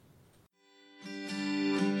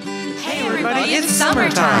It's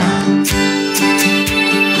summertime.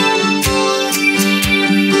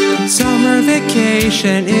 Summer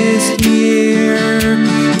vacation is here.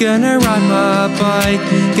 Gonna ride my bike,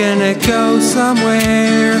 gonna go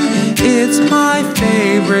somewhere. It's my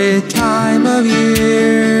favorite time of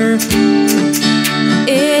year.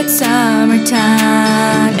 It's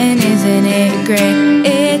summertime, and isn't it great?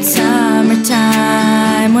 It's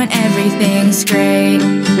summertime when everything's great.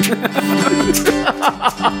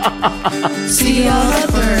 See all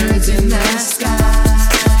the birds in the sky.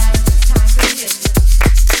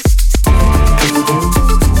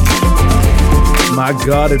 My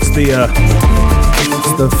God, it's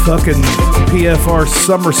the fucking PFR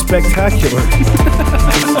Summer Spectacular.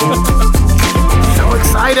 So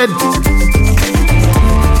excited!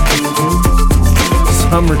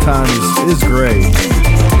 Summertime is great.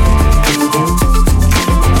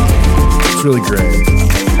 It's really great.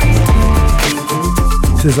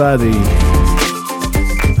 'Tis I, the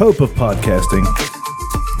Pope of podcasting.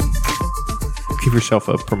 Give yourself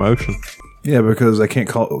a promotion. Yeah, because I can't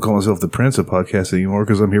call myself the Prince of podcasting anymore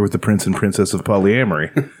because I'm here with the Prince and Princess of polyamory.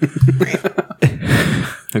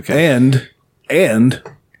 Okay. And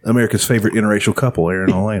America's favorite interracial couple, Aaron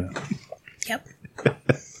and Elena. Yep.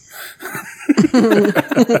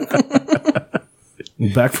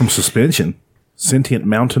 Back from suspension, Sentient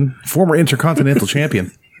Mountain, former Intercontinental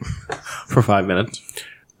Champion. For 5 minutes.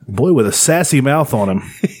 Boy with a sassy mouth on him.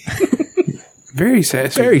 Very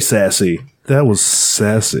sassy. Very sassy. That was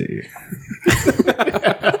sassy.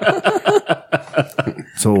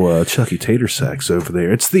 So Chucky Tater Sacks over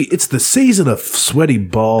there. It's the season of sweaty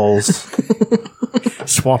balls,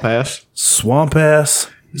 Swamp ass. swamp ass,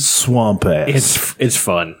 swamp ass. It's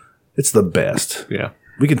fun. It's the best. Yeah.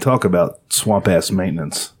 We can talk about swamp ass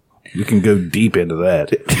maintenance. We can go deep into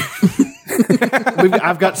that.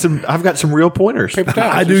 I've got some real pointers.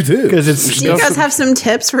 I do too. Because it's Do you guys have some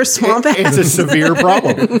tips for swamp ass? it's a severe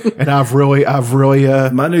problem, and I've really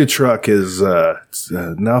My new truck is now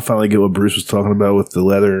I finally get what Bruce was talking about with the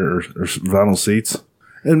leather or vinyl seats.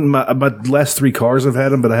 And my last 3 cars I've had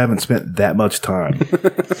them, but I haven't spent that much time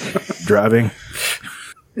driving.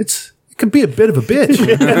 It could be a bit of a bitch.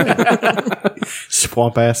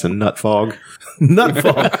 swamp ass and nut fog. Nut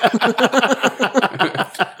fog.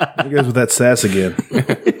 There goes with that sass again.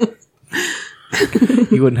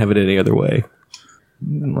 You wouldn't have it any other way.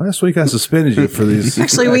 Last week I suspended you for these.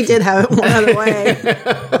 Actually, we did have it one other way.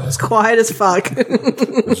 It was quiet as fuck.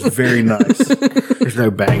 It was very nice. There's no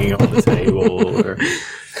banging on the table. Or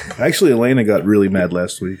Actually, Elena got really mad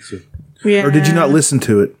last week. So. Yeah. Or did you not listen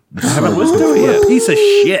to it? I haven't listened to it yet. Piece of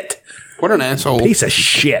shit. What an asshole. Piece of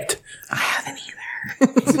shit. I haven't either.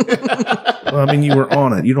 Well, I mean, you were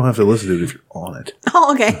on it. You don't have to listen to it if you're on it.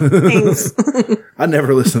 Oh, okay. Thanks. I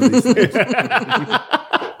never listen to these things.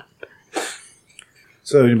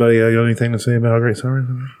 So, anybody got anything to say about how great summer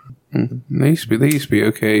is? They used to be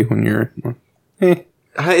okay when you're.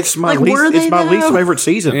 It's my Like, were they, It's my least though? favorite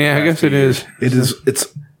season. Yeah, I guess it is. It's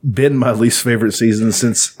been my least favorite season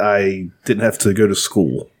since I didn't have to go to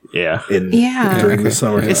school Yeah. during the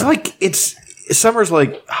summer. It's like summer's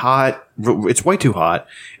like hot. It's way too hot.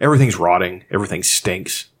 Everything's rotting. Everything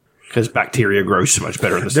stinks because bacteria grows so much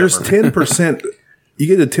better in the There's summer. 10%. You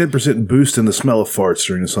get a 10% boost in the smell of farts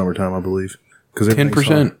during the summertime, I believe. 10%?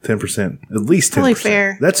 10%. At least 10%. Probably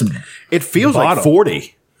fair. That's It feels like Bottom.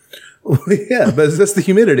 40. yeah, but that's the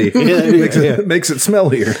humidity. It makes it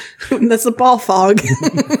smellier. That's the ball fog.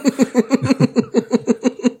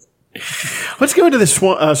 Let's go into this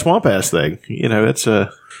swamp ass thing. You know, that's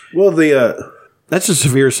a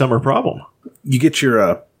severe summer problem. You get your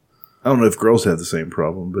I don't know if girls have the same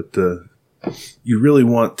problem, but you really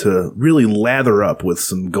want to really lather up with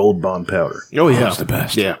some Gold Bond powder. Oh yeah, That's the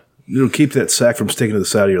best. Yeah, It'll keep that sack from sticking to the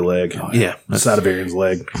side of your leg. yeah. The side of Aaron's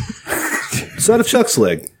leg. Side of Chuck's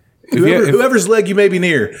leg. you- if- Whoever's leg you may be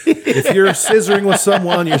near. If you're scissoring with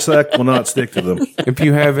someone, your sack will not stick to them. If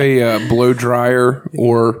you have a blow dryer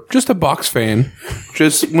or just a box fan,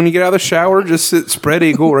 just when you get out of the shower, just spread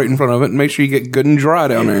eagle right in front of it and make sure you get good and dry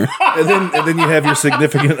down there. And then you have your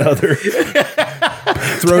significant other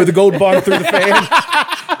throw the Gold Bond through the fan.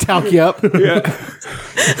 Talc you up. Yeah.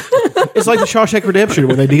 It's like the Shawshank Redemption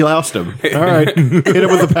when they deloused him. All right, hit it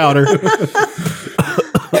with the powder.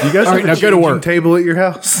 You guys have now a go to changing work. table at your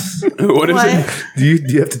house? What is it? What? Do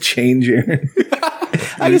you have to change Aaron?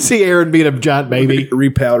 I can see Aaron being a giant baby.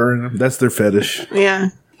 Repowdering them. That's their fetish. Yeah.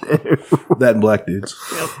 That and black dudes.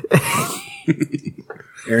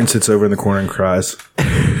 Aaron sits over in the corner and cries.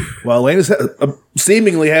 While Elena's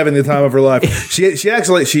seemingly having the time of her life. She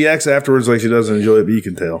acts afterwards like she doesn't enjoy it, but you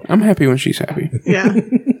can tell. I'm happy when she's happy. Yeah.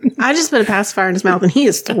 I just put a pacifier in his mouth and he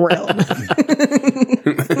is thrilled.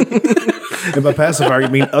 And by pacifier, you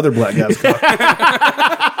mean other black guys.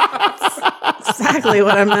 Exactly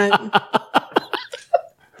what I meant.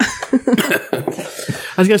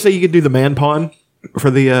 I was gonna say you could do the man pawn for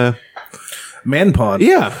the Man pond.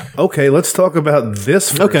 yeah. Okay, let's talk about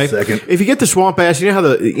this for Okay. a second. If you get the swamp ass, you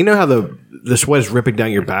know how the sweat is ripping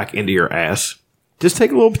down your back into your ass. Just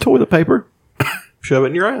take a little toilet paper, shove it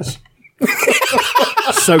in your ass.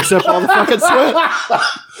 Soaks up all the fucking sweat.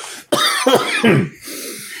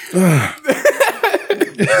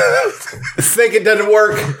 Think it doesn't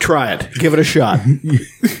work? Try it. Give it a shot.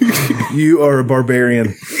 You are a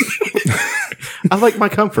barbarian. I like my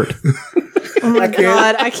comfort. Oh my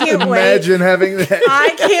God. I can't wait. Imagine having that. I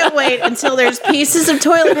can't wait until there's pieces of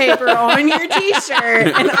toilet paper on your t-shirt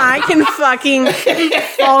and I can fucking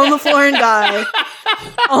fall on the floor and die.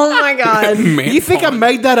 Oh my God. Man, You think I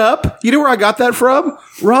made that up? You know where I got that from?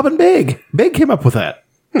 Robin Big. Big came up with that.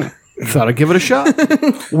 Thought I'd give it a shot.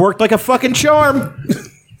 Worked like a fucking charm.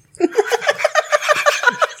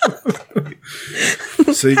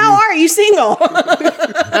 So How are you single?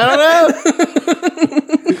 I don't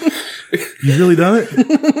know. you really done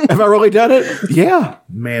it? Have I really done it? Yeah.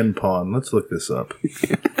 Man pond. Let's look this up.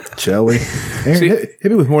 Shall we? Aaron, hit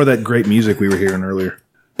me with more of that great music we were hearing earlier.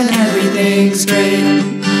 Everything's great.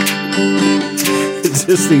 It's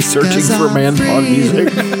just these searching for man pawn music.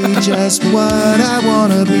 Just what I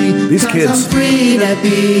wanna be. These kids Free to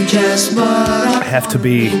be just what I have to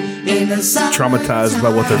be in the sun. traumatized by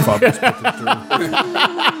what their fathers put them through.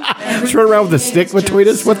 Just run around with a stick between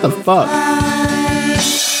us? What the fuck?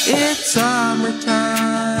 It's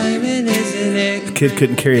summertime, and isn't it? Kid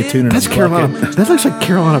couldn't carry a tune in That's his Carolina. bucket. That looks like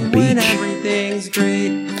Carolina When Beach. everything's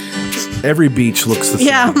great. Every beach looks the same.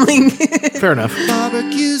 Yeah, I'm like, Fair enough.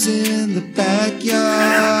 Barbecues in the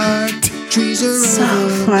backyard. Trees are so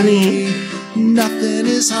over funny. me. Nothing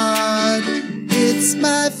is hard. It's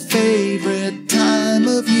my favorite time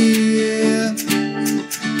of year.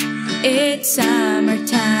 It's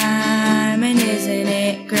summertime, and isn't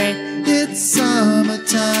it great? It's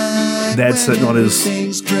summertime. Dad's sitting on his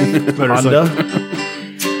Things great. Honda.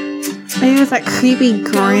 maybe with that creepy To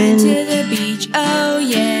grin. the beach, oh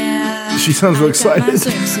yeah. She sounds real I've got my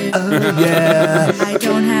excited. swimsuit. Yeah. I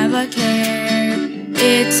don't have a care.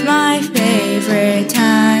 It's my favorite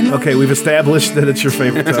time. Okay, we've established that it's your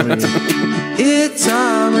favorite time of year. It's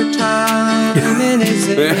summertime, and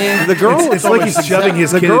isn't it? The girl It's like he's shoving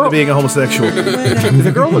his kid into being a homosexual.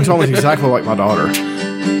 The girl looks almost exactly like my daughter.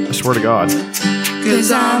 I swear to God.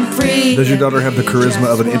 'Cause I'm free. Does your daughter have the charisma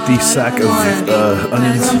of an empty sack of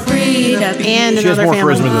onions? I'm free to be. And She has another more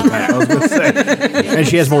family. charisma than that. I was gonna say. And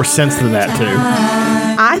she has more sense than that, too.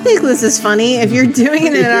 I think this is funny. If you're doing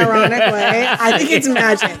it in an ironic way, I think it's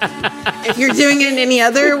magic. If you're doing it in any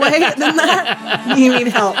other way than that, you need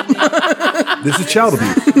help. This is child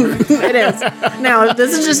abuse. It is. Now, if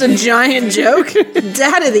this is just a giant joke,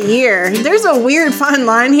 Dad of the Year. There's a weird fine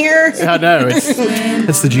line here. I know.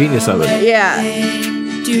 It's the genius of it. Yeah.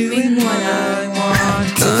 Doing what I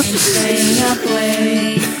want. Staying up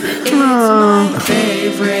late. It's my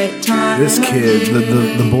favorite time. This kid,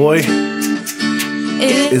 the boy,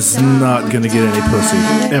 is not going to get any pussy.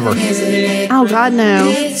 Ever. Oh, God, no.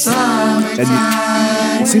 It's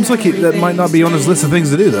summertime. It seems like that might not be on his list of things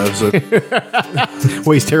to do, though. So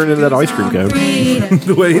Well, he's tearing into that ice cream cone.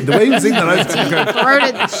 the way he was eating that ice cream cone Throw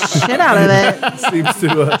the shit out of it. seems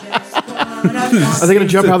to... Are they going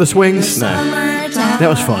to jump out of the swings? No. That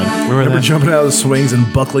was fun. remember that? jumping out of the swings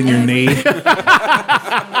and buckling your knee?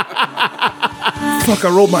 Fuck, I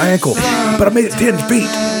rolled my ankle, but I made it 10 feet.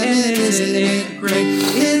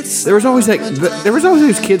 There was always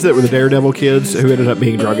those kids that were the daredevil kids who ended up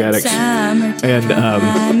being drug addicts, and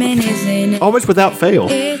almost without fail.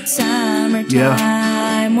 It's summertime. Yeah.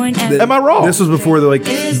 Whenever Am I wrong? This was before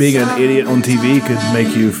being an idiot on TV could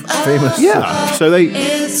make you famous. Yeah. So they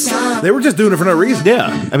They were just doing it for no reason.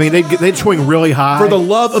 Yeah, I mean they'd swing really high For the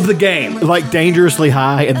love of the game. like dangerously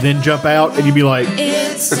high, and then jump out, and you'd be like,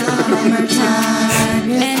 it's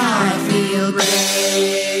summertime and I feel great.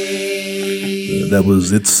 That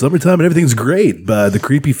was It's Summertime and Everything's Great by the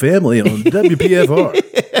Creepy Family on WPFR.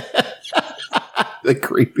 the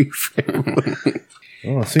creepy family.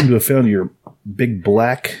 Oh, I seem to have found your big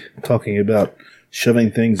black talking about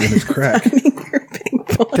shoving things in his crack.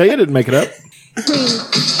 Tell you I didn't make it up.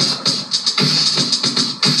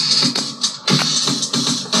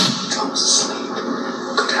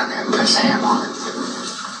 Go down there and press ham on it.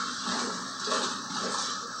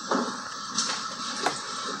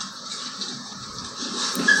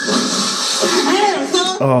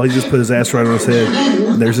 Oh, he just put his ass right on his head.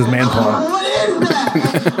 And there's his man paw.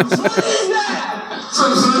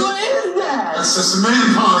 That's just a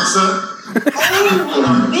man pond, son. I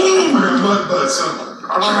got mud butt, son.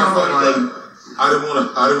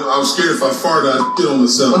 I was scared if I farted, I'd get on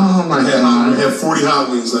myself. Oh my God. I had 40 hot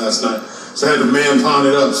wings last night, so I had to man pond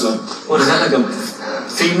it up, son. What is that, like a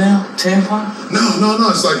female tampon? No,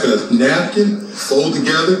 it's like a napkin, fold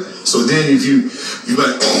together. So then if you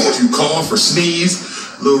cough or sneeze,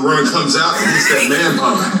 little run comes out and it's that man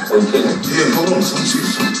pond. Okay. Yeah, hold on, son.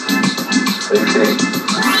 Okay.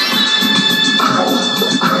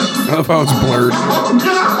 I love how it's blurred.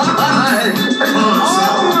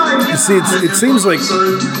 See, it seems like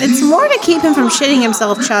It's more to keep him from shitting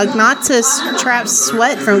himself, Chug, not to trap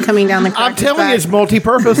sweat from coming down the crack. I'm telling you, it's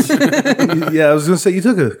multi-purpose. yeah. I was gonna say you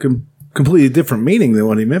took a completely different meaning than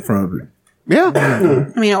what he meant from it. Yeah.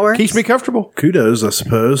 I mean, it works. Keeps me comfortable. Kudos, I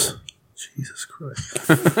suppose. Jesus Christ.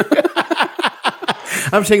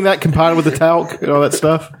 I'm seeing that combined with the talc and all that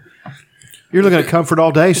stuff. You're looking at comfort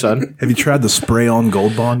all day, son. Have you tried the spray-on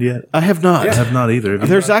Gold Bond yet? I have not. I have not either. Have you?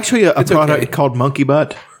 There's actually a product okay. called Monkey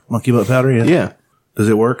Butt. Monkey butt powder. Yeah. Yeah. Does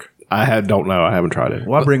it work? Don't know. I haven't tried it.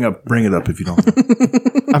 Well, bring it up if you don't.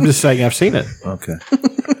 I'm just saying I've seen it. Okay.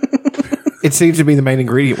 It seems to be the main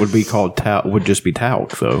ingredient would be called talc. Would just be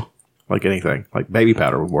talc, though. Like anything, like baby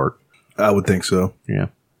powder would work. I would think so. Yeah.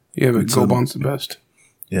 Yeah, but Gold Bond's the best.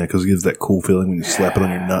 Yeah, because it gives that cool feeling when you slap it on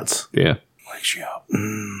your nuts. Yeah. Wakes you up.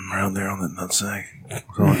 Around there on that nutsack.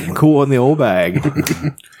 Cool in the old bag.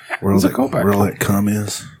 Where all that cum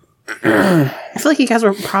is. I feel like you guys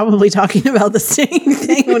were probably talking about the same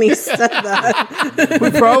thing when he said that.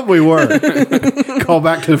 We probably were. Call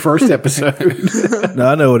back to the first episode. No,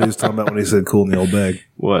 I know what he was talking about when he said cool in the old bag.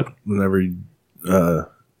 What? Whenever the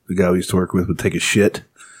guy we used to work with would take a shit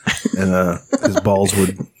and his balls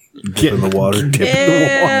would dip in the water. Ew.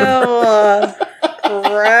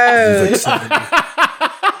 Gross.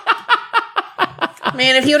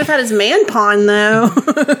 Man, if he would have had his man pond, though.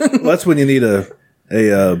 Well, that's when you need a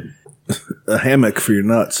hammock for your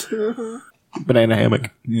nuts. Banana hammock.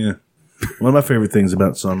 Yeah. One of my favorite things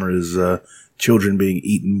about summer is children being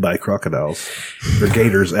eaten by crocodiles. Or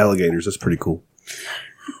gators, alligators. That's pretty cool.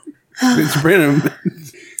 It's random.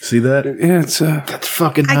 See that? Yeah, it's That's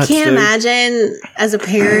fucking nuts, I can't dude. imagine as a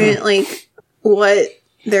parent, like, what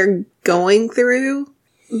they're going through.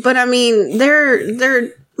 But I mean, they're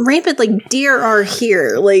rampant, like, deer are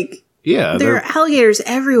here. Like, Yeah. there are alligators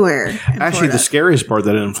everywhere. in Actually, Florida. the scariest part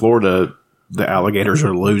that in Florida, the alligators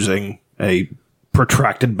are losing a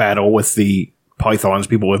protracted battle with the pythons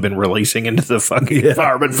people have been releasing into the fucking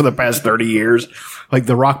environment for the past 30 years. Like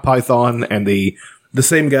the rock python and the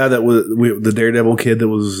same guy that was the Daredevil kid that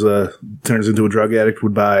was turns into a drug addict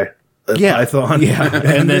would buy a python. Yeah.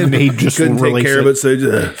 And then he just couldn't take release care of it, so he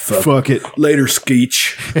just, Fuck it. Later,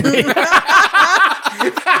 Skeech.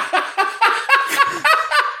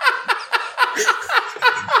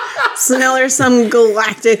 So now there's some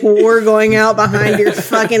galactic war going out behind your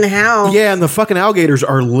fucking house. Yeah, and the fucking alligators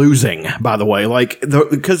are losing, by the way. Like,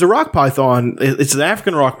 because the rock python, it's an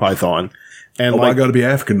African rock python. And Oh, like, I got to be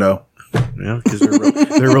African though. yeah, because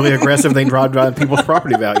they're really aggressive. They drive down people's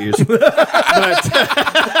property values.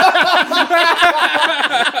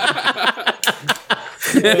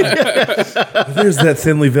 There's that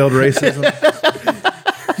thinly veiled racism.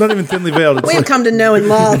 Not even thinly veiled. It's We have like, come to know and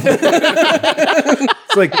love.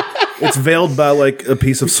 it's like it's veiled by like a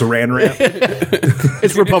piece of saran wrap.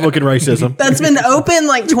 It's Republican racism. That's been open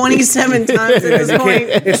like 27 times at this point.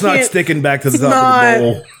 It's not Can't- sticking back to the it's top of the not.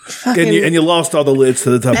 bowl. And you lost all the lids to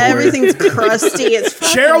the top. Everything's crusty. It's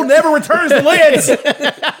fucking- Cheryl never returns the lids.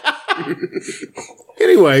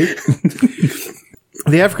 Anyway,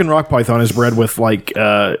 the African rock python is bred with like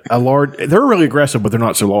a large. They're really aggressive, but they're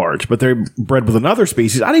not so large. But they're bred with another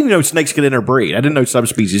species. I didn't even know snakes could interbreed. I didn't know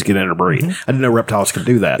subspecies could interbreed. I didn't know reptiles could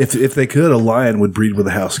do that. If they could, a lion would breed with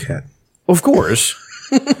a house cat. Of course,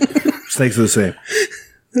 Snakes are the same.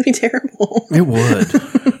 It'd be terrible. it would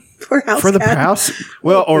Poor house for the cat. house.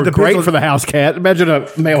 Well, or depends great on- for the house cat. Imagine a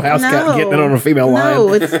male house cat getting it on a female No,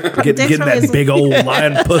 lion. it's Getting that big old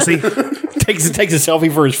lion pussy. Takes a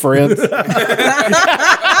selfie for his friends.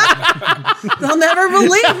 They'll never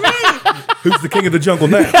believe me. Who's the king of the jungle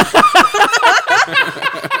now?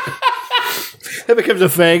 That becomes a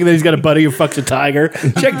thing. And then he's got a buddy who fucks a tiger.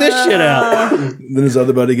 Check this shit out. Then his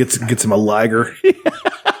other buddy gets him a liger.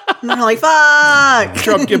 And they're like, fuck.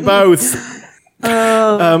 Trumped you both.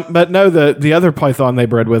 But no, the other python they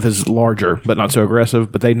bred with is larger, but not so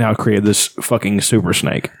aggressive. But they now created this fucking super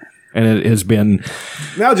snake. And it has been...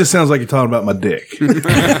 Now it just sounds like you're talking about my dick.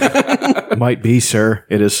 Might be, sir.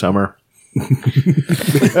 It is summer.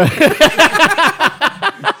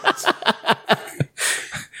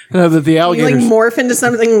 No, that the You like alligators. morph into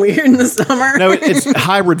something weird in the summer. No, it's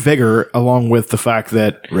hybrid vigor, along with the fact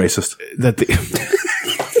that Racist.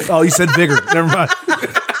 the Oh, you said vigor. Never mind.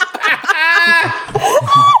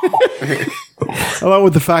 along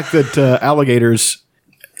with the fact that alligators,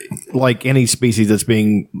 like any species that's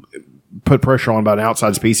being put pressure on by an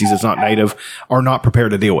outside species that's not native, are not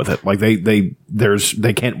prepared to deal with it. Like they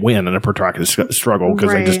can't win in a protracted struggle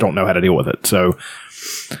because they just Right. don't know how to deal with it. So,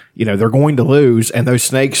 they're going to lose, and those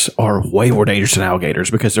snakes are way more dangerous than alligators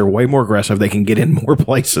because they're way more aggressive. They can get in more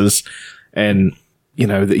places, and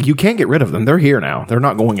you can't get rid of them. They're here now. They're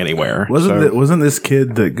not going anywhere. Wasn't this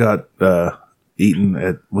kid that got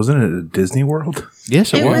eaten wasn't it at Disney World?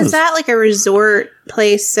 Yes, It was at like a resort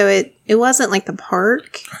place, so it wasn't like the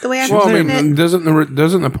park the way I Well, I understand mean, it.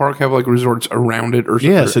 doesn't the park have like resorts around it or something?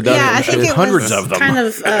 Yes, it does. Yeah, I think There's it hundreds was of them. kind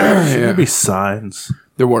of. There'd be signs.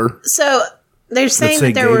 There were. So they're saying say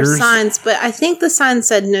that there were gators? signs, but I think the sign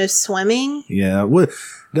said no swimming. Yeah,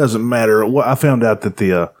 doesn't matter. I found out that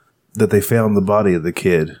that they found the body of the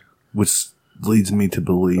kid, which leads me to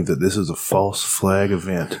believe that this is a false flag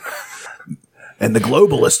event. And the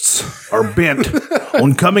globalists are bent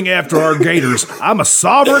on coming after our gators. I'm a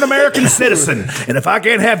sovereign American citizen, and if I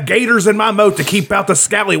can't have gators in my moat to keep out the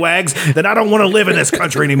scallywags, then I don't want to live in this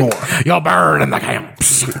country anymore. Y'all burn in the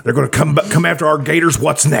camps. They're going to come after our gators.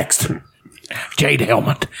 What's next? Jade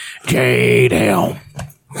Helmet. Jade Helm.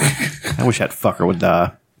 I wish that fucker would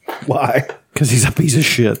die. Why? Because he's a piece of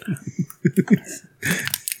shit.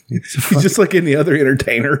 He's just like any other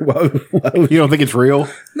entertainer. Why You don't think it's real?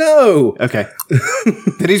 no. Okay.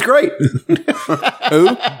 Then he's great.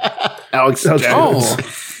 Who? Alex Jones. Oh,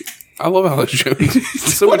 I love Alex Jones.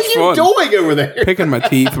 It's so much fun. doing over there? Picking my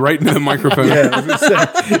teeth right into the microphone. Yeah, I was gonna say,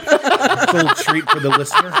 it's a little treat for the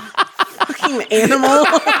listener. Fucking animal.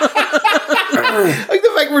 Like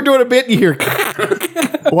the fact we're doing a bit and you hear,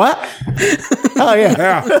 what? Oh,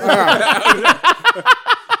 yeah.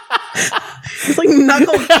 It's like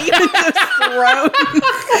knuckle deep in his throat.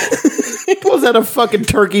 Was that a fucking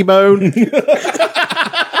turkey bone?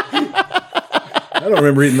 I don't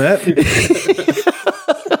remember eating that.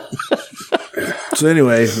 So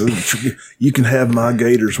anyway, you can have my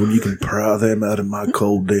gators when you can pry them out of my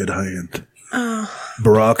cold dead hand.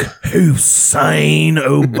 Barack Hussein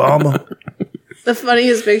Obama. The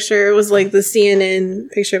funniest picture was like the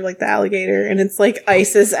CNN picture of like the alligator, and it's like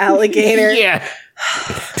ISIS alligator. Yeah.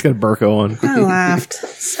 It's got a burqa on. I laughed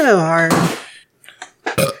so hard.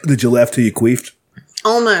 Did you laugh till you queefed?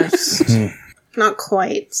 Almost. Not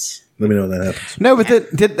quite. Let me know when that happens. No, but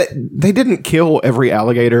they didn't kill every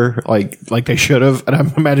alligator like they should have. And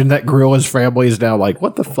I imagine that gorilla's family is now like,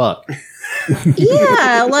 what the fuck?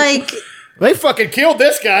 Yeah, like They fucking killed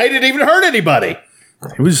this guy. He didn't even hurt anybody.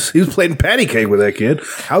 He was playing patty cake with that kid.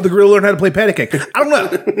 How'd the gorilla learn how to play patty cake? I don't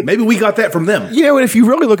know. Maybe we got that from them. You know, and if you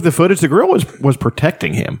really look at the footage, the gorilla was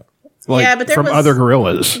protecting him. Like, Yeah, but there from was- other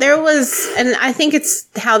gorillas. there was, and I think it's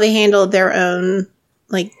how they handled their own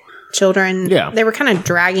like children. Yeah. They were kind of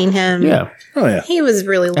dragging him. Yeah. Oh yeah. He was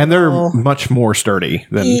really little. And they're much more sturdy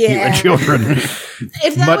than Yeah. human children.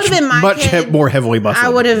 If that would much have been my kid, more heavily muscled. I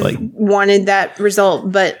would have Like, wanted that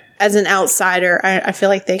result, but as an outsider, I feel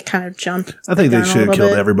like they kind of jumped. I think they the gun a should have little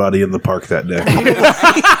killed bit. everybody in the park that day.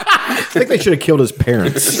 I think they should have killed his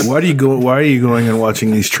parents. Why are you going and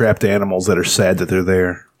watching these trapped animals that are sad that they're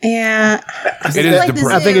there? Yeah, It is like the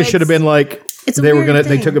depressing. I think it should have been like It's a they were weird gonna. They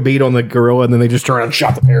thing. took a beat on the gorilla and then they just turned around and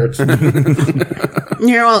shot the parents.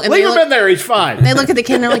 You're all, and Leave they, him in there. He's fine. they look at the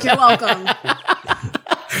kid and they're like, "You're welcome."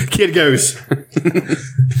 Kid goes.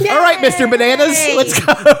 All right, Mr. Bananas, Yay! let's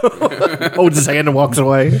go. Holds his hand and walks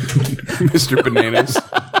away. Mr. Bananas.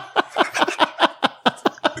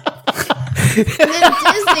 And then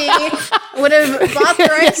Disney would have bought the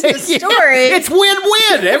rights to the story. It's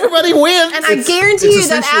win-win. Everybody wins. And I guarantee you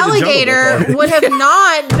that essentially the Jungle alligator Book. would have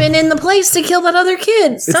not been in the place to kill that other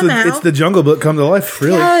kid somehow. It's the Jungle Book come to life,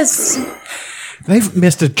 really. Yes. They've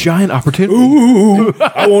missed a giant opportunity. Ooh,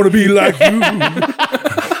 I want to be like you.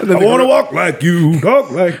 I want to walk like you, talk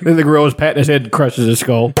like you. Then the gorilla's patting his head and crushes his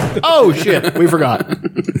skull. Oh, shit. We forgot.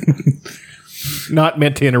 Not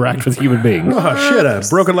meant to interact with human beings. Oh, shit, I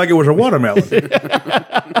broke it like it was a watermelon.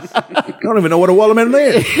 I don't even know what a watermelon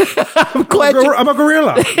is. I'm glad you, I'm a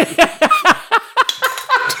gorilla.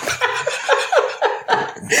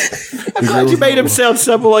 I'm glad you made him sound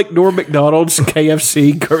something like Norm Macdonald's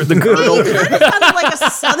KFC, the Colonel. It sounded like a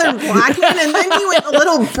southern black man, and then you went a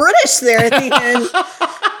little British there at the end.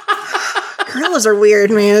 Gorillas are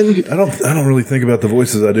weird, man. I don't really think about the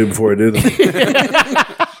voices I do before I do them.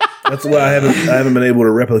 That's why I haven't been able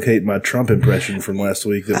to replicate my Trump impression from last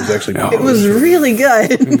week. That was actually It was really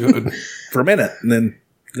good. Good. for a minute, and then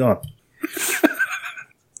Gone.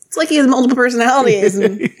 It's like he has multiple personalities,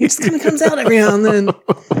 and he just kind of comes out every now and then.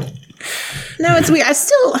 No, it's weird.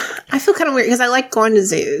 I feel kind of weird because I like going to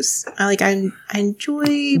zoos. I enjoy.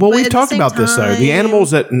 Well, but we've at the talked same about this though. The time-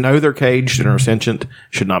 animals that know they're caged and are sentient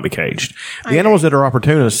should not be caged. The animals that are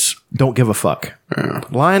opportunists don't give a fuck.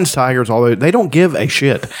 Lions, tigers, although they don't give a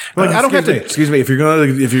shit. Like I don't have to. Excuse me. If you're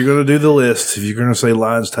gonna do the list, if you're gonna say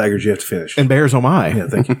lions, tigers, you have to finish. And bears, oh my. Yeah,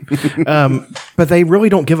 thank you. But they really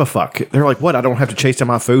don't give a fuck. They're like, what? I don't have to chase down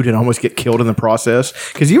my food and almost get killed in the process.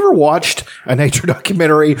 Because you ever watched a nature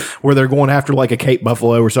documentary where they're going after like a Cape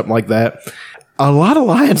buffalo or something like that? A lot of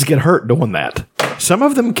lions get hurt doing that. Some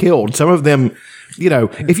of them killed. Some of them,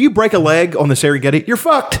 if you break a leg on the Serengeti, you're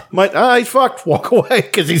fucked. He's fucked. Walk away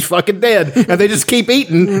because he's fucking dead. And they just keep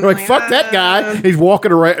eating. They're like, fuck that guy. He's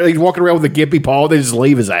walking around. He's walking around with a gimpy paw. They just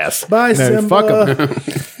leave his ass. Bye, Simba. Fuck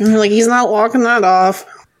him. Like he's not walking that off.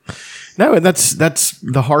 No, and that's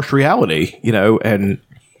the harsh reality, and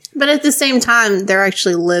But at the same time, they're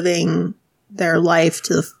actually living their life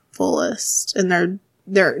to the fullest, and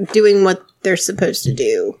they're doing what they're supposed to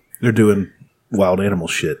do. They're doing wild animal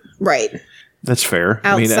shit. Right. that's fair.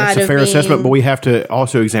 I mean, Outside that's a of fair assessment, being- but we have to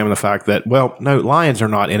also examine the fact that, well, no, lions are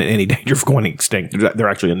not in any danger of going extinct. They're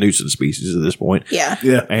actually a nuisance species at this point. Yeah.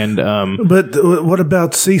 Yeah. And But what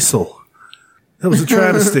about Cecil? That was a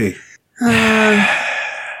travesty.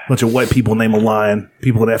 Bunch of white people name a lion.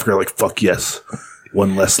 People in Africa are like, fuck yes.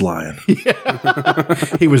 One less lion.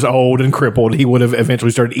 he was old and crippled. He would have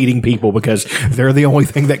eventually started eating people because they're the only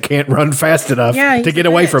thing that can't run fast enough Yeah, to get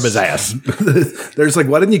away from his ass. There's like,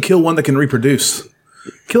 why didn't you kill one that can reproduce?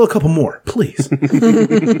 Kill a couple more, please.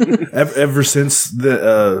 ever since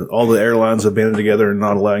all the airlines have banded together and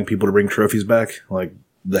not allowing people to bring trophies back, like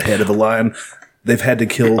the head of the lion, they've had to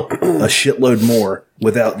kill a shitload more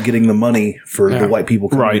without getting the money for the white people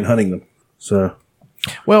coming and hunting them. So,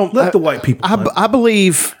 Well, let the white people hunt. I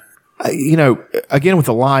believe, again with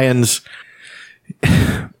the lions,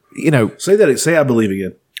 Say I believe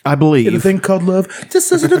again. I In a believe. thing called love,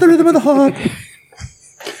 just listen to the rhythm of the heart.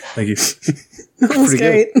 Thank you. That was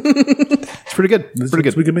great. It's pretty good. Pretty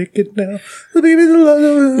good. We can make it now. Baby,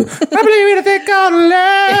 love. I believe in a thing called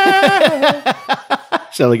love.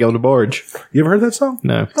 Shelly go on the barge. You ever heard that song?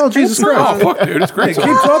 No. Oh, Jesus Oh, Christ. fuck, dude. It's great. Hey,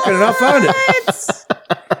 keep talking and I'll find it.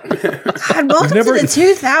 God, welcome Never- to the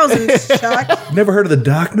 2000s, Chuck. Never heard of The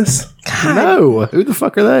Darkness? No. Who the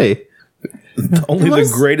fuck are they? Only was-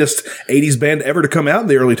 the greatest 80s band ever to come out in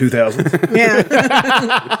the early 2000s. Yeah.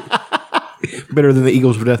 Better than the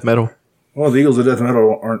Eagles for death metal. Well, the Eagles of Death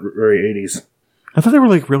Metal aren't very 80s. I thought they were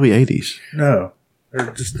like really 80s. No. They're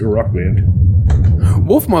just a rock band.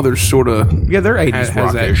 Wolf Mother's sort of Yeah, they're 80s has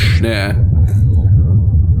that. rockish. Yeah.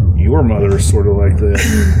 Your mother is sort of like that.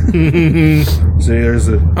 See, there's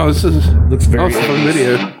a... Oh, this is Looks very... it's a fun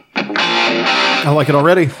video. I like it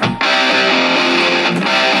already.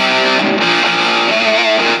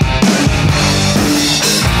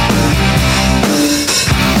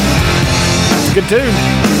 It's a good tune.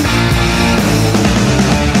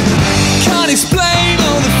 Can't explain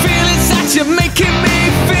all the feelings that you're making me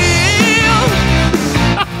feel.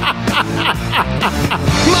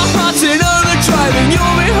 My heart's in overdrive and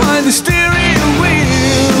you're behind the steering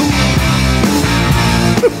wheel.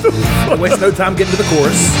 Don't waste no time getting to the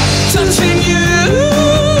chorus. Touching you,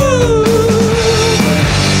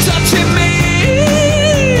 touching me,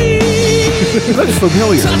 That's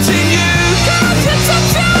familiar. touching you, God, you're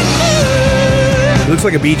touching me. It looks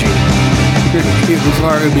like a Bee Gee. It was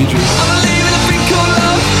hard to beat you. I believe in a thing called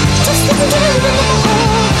love. Just listen to the rhythm of my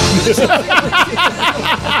heart. Listen to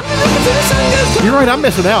the sun goes down. You're right, I'm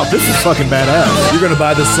missing out. This is fucking badass. You're going to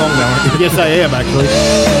buy this song now, aren't you? Yes, I am, actually.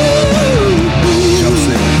 I'm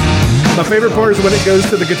sick. My favorite part is when it goes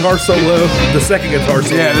to the guitar solo, the second guitar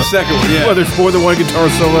solo. Yeah, the second one. Yeah. Well, there's more than one guitar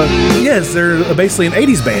solo. Yes, they're basically an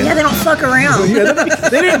 80s band. Yeah, they don't fuck around. Yeah,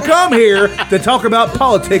 they didn't come here to talk about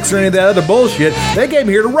politics or any of that other bullshit. They came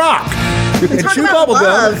here to rock and talk chew about bubblegum,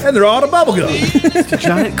 love. and they're all out of bubblegum. It's a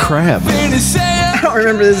giant crab. I don't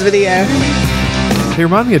remember this video. They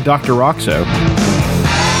remind me of Dr. Roxo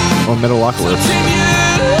on Metalocalypse.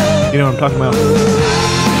 You know what I'm talking about?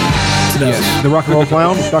 Yes. The rock and roll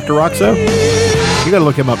clown, Dr. Roxo. You gotta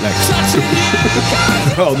look him up next.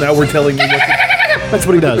 Oh, now we're telling you what to... That's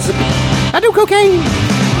what he does. I do cocaine.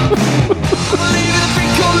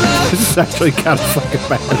 This is actually kind of fucking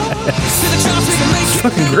badass. It's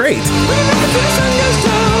fucking great.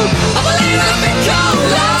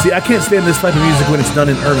 See, I can't stand this type of music when it's done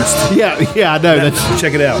in earnest. Yeah, I know. That's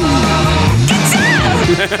Check it out.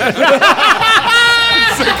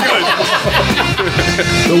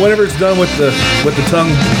 But whenever it's done with the tongue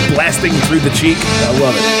blasting through the cheek, I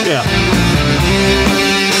love it. Yeah.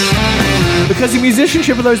 Because the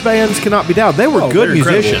musicianship of those bands cannot be doubted. They were good they're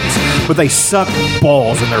incredible. musicians, but they sucked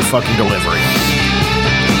balls in their fucking delivery.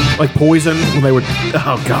 Like Poison, when they would,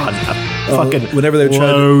 oh god, fucking Whenever they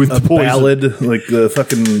try loathed a Poison. ballad, like the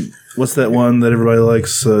fucking what's that one that everybody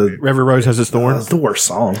likes? Every Rose Has Its Thorn. It's the worst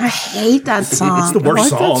song. I hate that song. It's the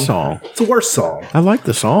worst I like that song. song. It's the worst song. I like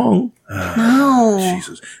the song. No.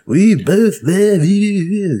 Jesus, we both love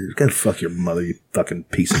you. Gotta fuck your mother, you fucking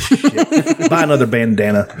piece of shit. Buy another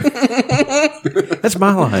bandana. That's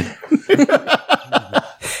my line.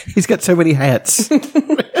 He's got so many hats.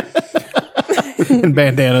 And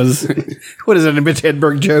bandanas. What is it, a Mitch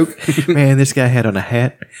Hedberg joke? Man, this guy had on a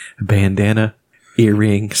hat, a bandana,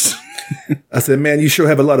 earrings. I said, man, you sure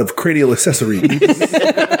have a lot of cranial accessories.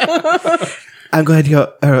 I'm glad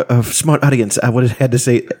you're a smart audience. I would have had to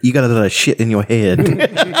say, you got a lot of shit in your head.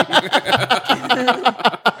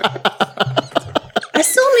 I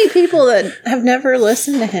still meet people that have never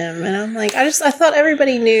listened to him, and I'm like, I thought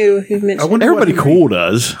everybody knew who Mitch. Everybody cool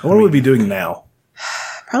does. What would we be doing now?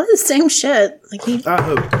 Probably the same shit. Like he. I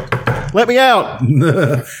hope. Let me out.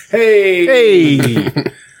 Hey, Hey.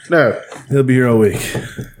 No. he'll be here all week.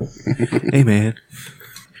 Hey, man.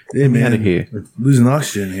 Hey, man, outta here. we're losing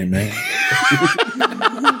oxygen here, man.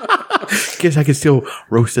 Guess I can still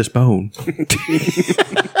roast this bone.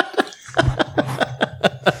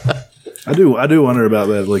 I do wonder about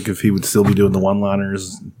that. Like, if he would still be doing the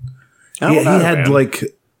one-liners. He had like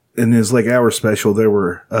in his like hour special, there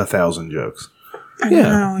were 1,000 jokes. I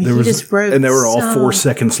know. He just wrote, and they were all so 4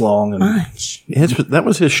 seconds long. And much. That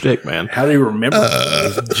was his shtick, man. how do you remember?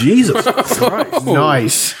 Jesus Christ!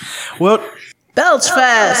 Nice. Well, Belch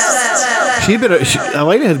Fest. she'd been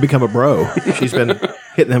Elena has become a bro. She's been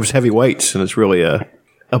hitting those heavy weights, and it's really up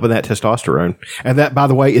in that testosterone. And that, by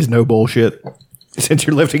the way, is no bullshit. Since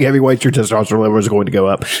you're lifting heavy weights, your testosterone level is going to go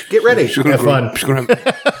up. Get ready. Have fun. She's going to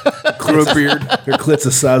have grow a beard. Your clit's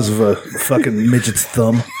the size of a fucking midget's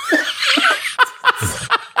thumb.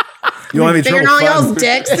 You don't have any Figuring trouble all y'all's finding?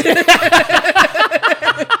 dicks.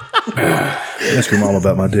 Ask your mom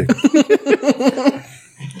about my dick.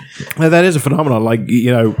 Now, that is a phenomenon. Like,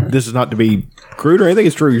 this is not to be crude or anything.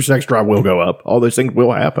 It's true. Your sex drive will go up. All those things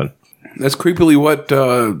will happen. That's creepily what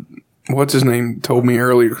what's his name told me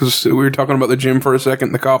earlier, because we were talking about the gym for a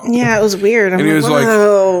second. The cop, Yeah, it was weird. And he was like-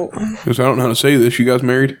 whoa. he goes, I don't know how to say this. You guys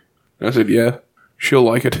married? And I said, yeah. She'll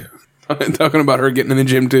like it. Talking about her getting in the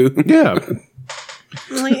gym too. Yeah.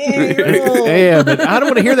 I'm like, ew. Yeah, but I don't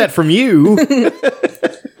want to hear that from you.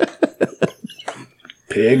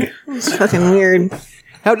 Pig. It's fucking weird.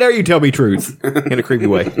 How dare you tell me truth in a creepy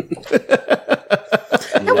way?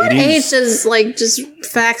 At what age does just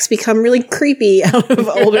facts become really creepy out of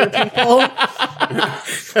older people?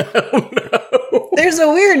 There's a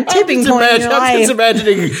weird tipping point in your I'm just life.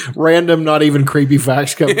 imagining random, not even creepy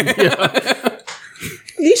facts coming.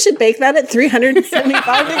 You should bake that at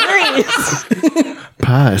 375 degrees.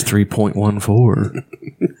 Pi is 3.14.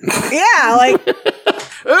 Yeah, like,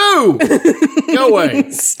 Ooh! Go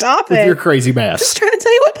away. stop With it. your crazy math. Just trying to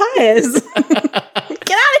tell you what pie is.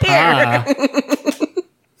 Get out of here.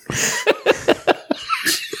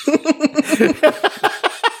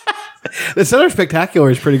 The Center Spectacular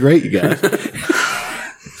is pretty great, you guys.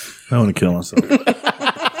 I want to kill myself.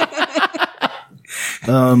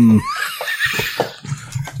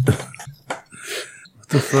 What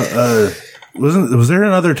the fuck? Was there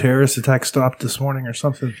another terrorist attack stopped this morning or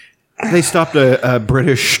something? They stopped a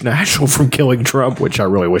British national from killing Trump, which I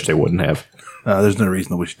really wish they wouldn't have. There's no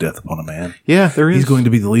reason to wish death upon a man. Yeah, there is. He's going to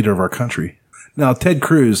be the leader of our country. Now, Ted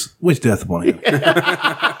Cruz, wish death upon him.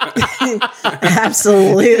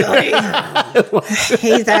 Absolutely. I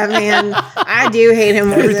hate that man. I do hate him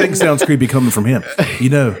more Everything than sounds creepy coming from him. You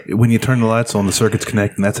know, when you turn the lights on, the circuits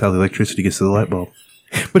connect, and that's how the electricity gets to the light bulb.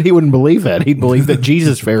 But he wouldn't believe that. He'd believe that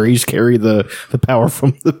Jesus fairies carry the power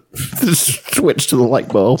from the switch to the light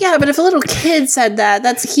bulb. Yeah, but if a little kid said that,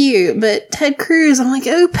 that's cute. But Ted Cruz, I'm like,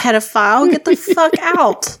 oh, pedophile, get the fuck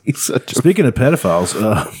out. He's such a... Speaking of pedophiles,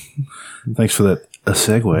 thanks for that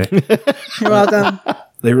segue. You're welcome.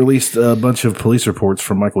 They released a bunch of police reports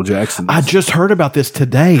from Michael Jackson. I just heard about this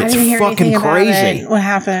today. I It's didn't hear fucking anything about crazy. it. What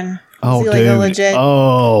happened? Oh, Is he like a dude. legit?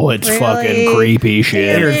 Oh, it's Really? fucking creepy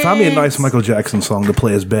shit. Aaron, find me a nice Michael Jackson song to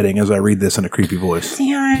play as betting as I read this in a creepy voice.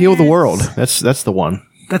 Damn it. Heal the World. That's the one.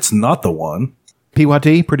 That's not the one.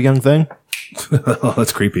 PYT, Pretty Young Thing. Oh,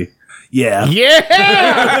 that's creepy. Yeah. Yeah!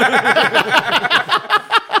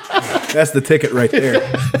 That's the ticket right there.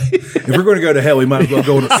 If we're going to go to hell, we might as well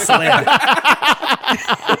go to slam.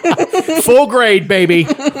 Full grade, baby.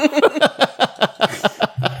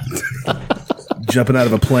 jumping out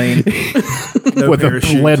of a plane no with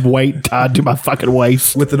parachute, a lead weight tied to my fucking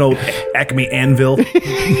waist. with an old Acme anvil.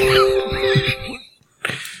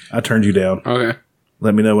 I turned you down. Okay.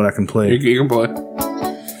 Let me know when I can play. You can play.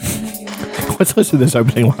 Let's listen to this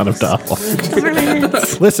opening line of dialogue.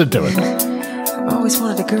 Listen to it. I always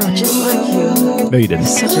wanted a girl just like you. No, you didn't.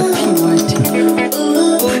 Such a pure,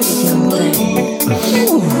 pretty young thing.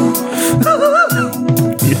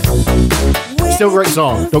 Still a great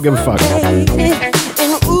song. Don't give a fuck.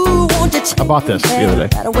 I bought this the other day.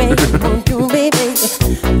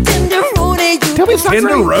 Tell me it's not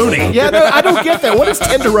Tenderoni. great. Yeah, no, I don't get that. What is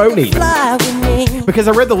tenderoni? Because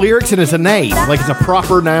I read the lyrics and it's a name. Like it's a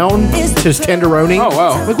proper noun. It's tenderoni. Oh,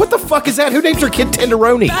 wow. Like what the fuck is that? Who names their kid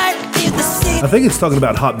tenderoni? I think it's talking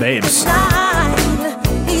about hot babes.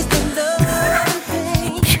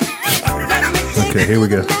 Okay, here we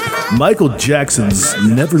go. Michael Jackson's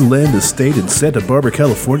Neverland estate in Santa Barbara,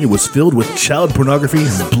 California was filled with child pornography,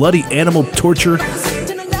 bloody animal torture,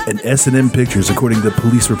 and S&M pictures, according to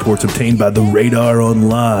police reports obtained by the Radar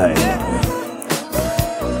Online.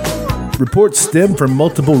 Reports stem from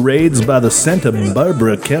multiple raids by the Santa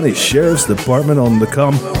Barbara County Sheriff's Department on the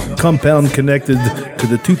compound connected to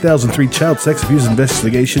the 2003 child sex abuse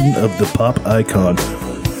investigation of the pop icon.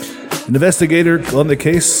 An investigator on the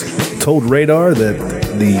case told Radar that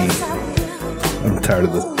I'm tired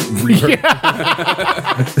of the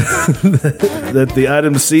that the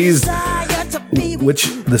items seized, which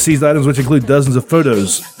include dozens of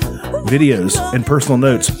photos, videos, and personal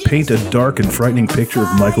notes, paint a dark and frightening picture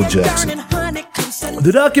of Michael Jackson.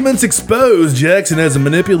 The documents expose Jackson as a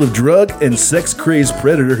manipulative drug and sex-crazed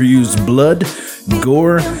predator who used blood,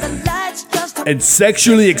 gore, and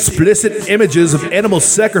sexually explicit images of animal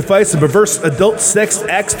sacrifice and perverse adult sex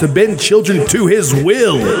acts to bend children to his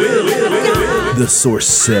will, the source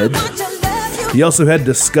said. He also had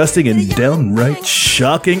disgusting and downright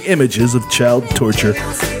shocking images of child torture,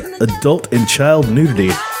 adult and child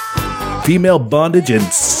nudity, female bondage, and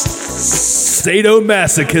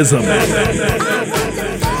sadomasochism.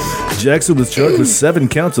 Jackson was charged with 7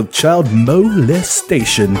 counts of child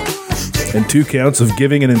molestation and 2 counts of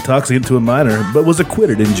giving an intoxicant to a minor, but was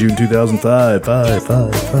acquitted in June 2005.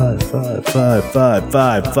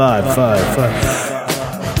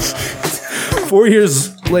 4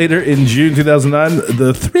 years later, in June 2009,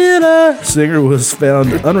 the Thriller singer was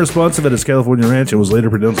found unresponsive at his California ranch and was later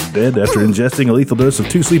pronounced dead after ingesting a lethal dose of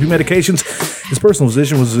 2 sleeping medications. His personal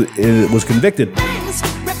physician was convicted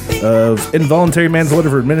of involuntary manslaughter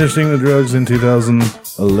for administering the drugs in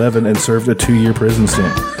 2011 and served a 2-year prison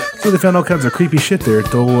sentence. So they found all kinds of creepy shit there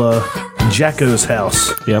at old Jacko's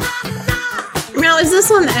house. Yep. Now, is this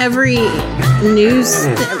on every news?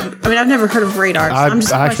 I mean, I've never heard of Radar. So I I'm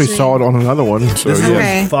just actually saw it on another one. So This is yeah.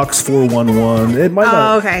 Okay. on Fox 411. It might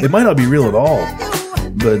not. okay. It might not be real at all,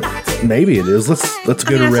 but maybe it is. Let's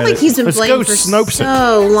go I to feel Reddit. like he's been Let's playing go for Snopes it.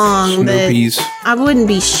 so long Snoopies. that I wouldn't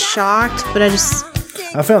be shocked, but I just...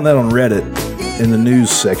 I found that on Reddit in the news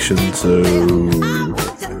section, so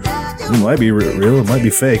it might be real, it might be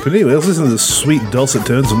fake. But anyway, let's listen to the sweet dulcet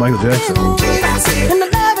tones of Michael Jackson.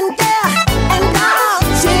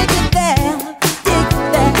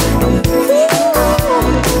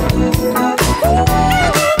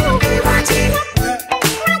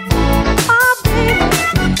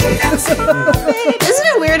 Isn't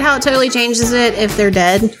it weird how it totally changes it if they're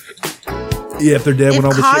dead? Yeah, if they're dead If when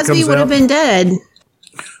all the shit Cosby comes would have out, been dead,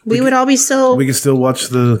 we would all be still... we can still watch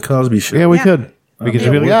the Cosby Show. Yeah, we Yeah. could. We could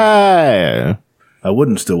just be like, yeah. I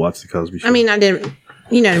wouldn't still watch the Cosby Show. I mean, I didn't...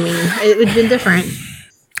 You know what I mean? It would have been different.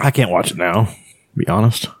 I can't watch it now, to be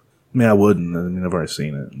honest. I wouldn't. I mean, I've already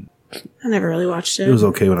seen it. I never really watched it. It was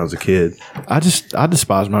okay when I was a kid. I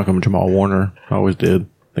despise Malcolm Jamal Warner. I always did.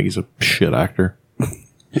 I think he's a shit actor.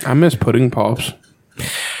 I miss pudding pops.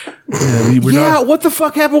 Yeah, What the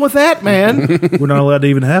fuck happened with that, man? we're not allowed to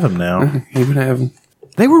even have him now. Even have.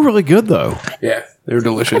 They were really good, though. Yeah, they were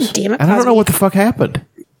delicious. Damn it, And I don't know Cosby. what the fuck happened.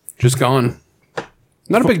 Just gone.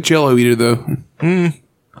 Not a big Jello eater though.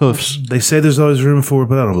 Hoofs. They say there's always room for it,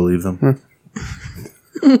 but I don't believe them.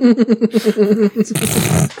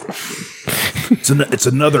 It's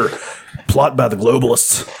another plot by the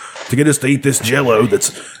globalists to get us to eat this Jell-O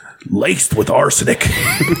that's laced with arsenic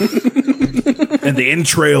and the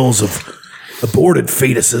entrails of aborted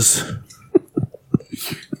fetuses.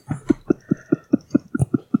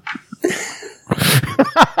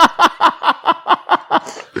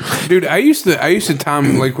 Dude, I used to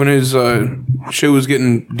time like when his show was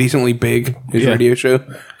getting decently big, his Yeah. radio show.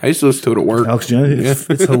 I used to listen to it at work. Alex Jones,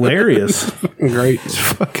 it's hilarious. Great. It's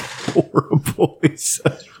fucking horrible.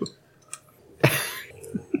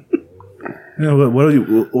 You know,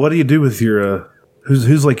 what do you do with your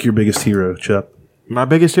Who's like your biggest hero, Chuck? My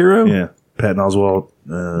biggest hero? Yeah, Patton Oswalt,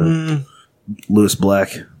 Lewis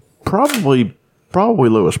Black. Probably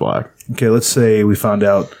Lewis Black. Okay, let's say we found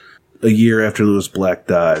out a year after Lewis Black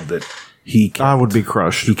died that I would be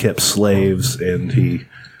crushed. He kept slaves, and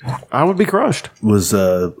I would be crushed. Was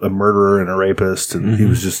a murderer and a rapist, and he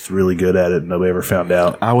was just really good at it. And nobody ever found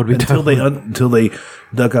out. I would be until they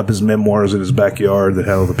dug up his memoirs in his backyard that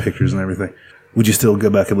had all the pictures and everything. Would you still go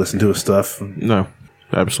back and listen to his stuff? No,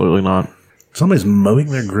 absolutely not. Somebody's mowing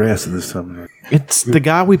their grass at this time. It's the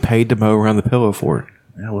guy we paid to mow around the pillow for.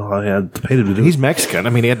 Yeah, well, I had to pay him to do it. He's Mexican. I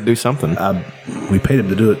mean, he had to do something. We paid him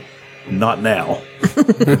to do it. Not now.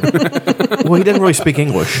 Well, he didn't really speak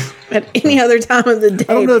English. At any other time of the day.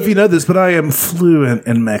 I don't know if you know this, but I am fluent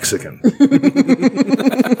in Mexican.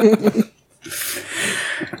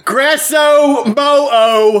 Grasso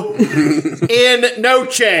Mo in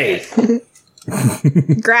Noche.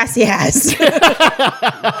 Gracias.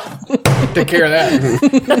 Take care of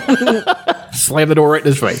that. Slam the door right in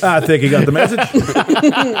his face. I think he got the message.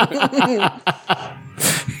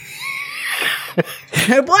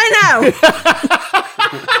 Bueno.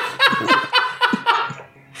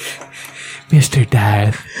 Mr.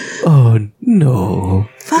 Darth. Oh, no.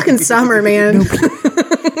 Fucking summer, man.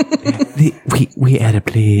 We had a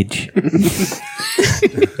pledge.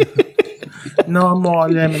 No more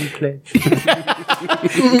lemon pledge.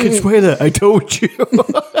 Consuela, I told you.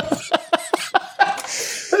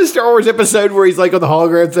 The Star Wars episode where he's like on the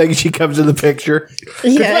hologram thing, she comes in the picture.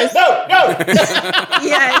 Yes. No.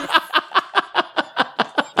 Yes.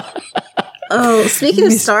 Oh, speaking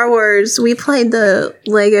of Star Wars, we played the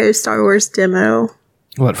Lego Star Wars demo.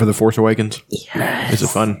 What, for The Force Awakens? Yes. Is it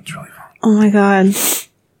fun? It's really fun. Oh my god. It's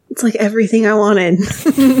like everything I wanted.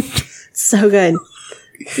 It's so good.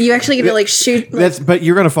 You actually get to like shoot. But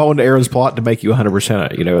you're going to fall into Aaron's plot to make you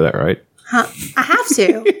 100% it. You know that, right? Huh? I have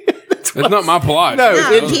to. It's not my plot. No,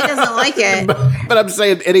 he doesn't like it. But I'm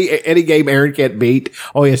saying any game Aaron can't beat,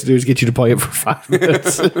 all he has to do is get you to play it for 5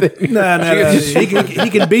 minutes. No. He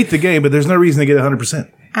can beat the game, but there's no reason to get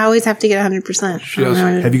 100%. I always have to get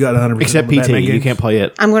 100%. Have you got 100%? Except PT, you can't play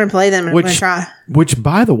it. I'm going to play them and I'm going to try. Which,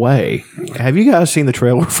 by the way, have you guys seen the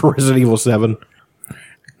trailer for Resident Evil 7?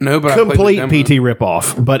 No, but complete I played the PT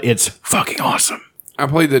ripoff, but it's fucking awesome. I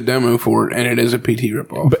played the demo for it, and it is a PT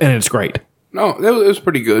ripoff. And it's great. No, it was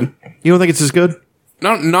pretty good. You don't think it's as good?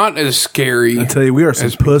 Not as scary. I tell you, we are some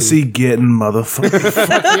pussy getting motherfuckers.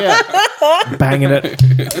 Yeah. Banging it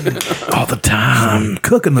all the time.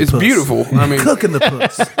 Cooking the It's puss. beautiful. I mean, Cooking the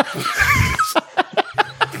puss.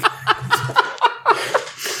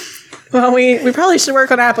 Well, we probably should work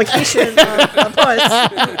on an application of the puss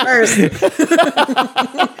first.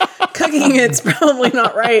 Cooking it's probably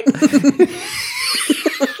not right.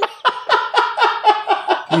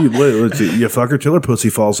 You fuck her till her pussy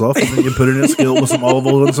falls off, and then you put it in a skillet with some olive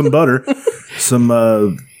oil and some butter, some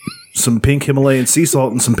pink Himalayan sea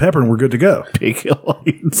salt, and some pepper, and we're good to go. Pink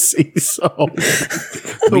Himalayan sea salt.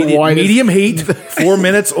 Medium heat, 4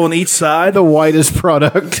 minutes on each side. The whitest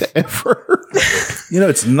product ever. You know,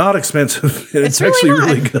 it's not expensive. It's really actually not.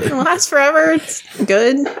 really good. It lasts forever. It's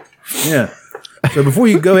good. Yeah. So before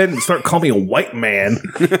you go ahead and start calling me a white man,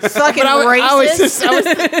 Fucking racist.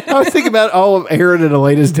 I was thinking about all of Aaron and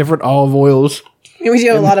Elena's different olive oils. We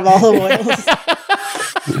do a lot of olive oils.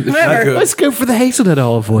 Whatever. Let's go for the hazelnut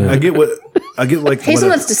olive oil. I get like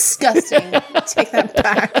Hazelnut's disgusting. Take that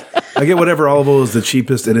back. I get whatever olive oil is the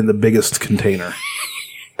cheapest and in the biggest container.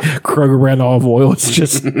 Kroger brand olive oil. It's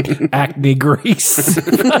just acne grease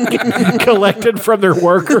collected from their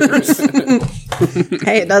workers.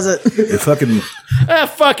 Hey, it doesn't. It fucking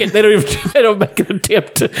Fuck it. They don't make an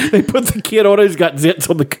attempt to. They put the kid on who's got zits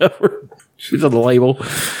on the cover. She's on the label.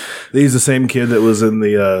 he's the same kid that was in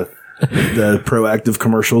the Proactive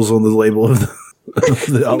commercials on the label of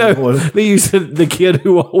the olive oil. They used the kid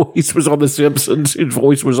who always was on The Simpsons, whose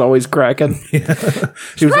voice was always cracking.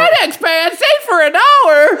 Spread expands, 8 for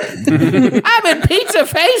 $1. I'm in pizza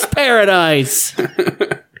face paradise.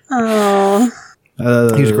 Oh. He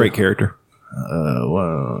was a great character. What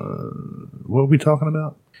are we talking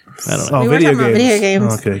about? I don't know. Oh, We were talking about video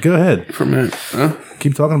games. Okay, go ahead. for a minute. Huh?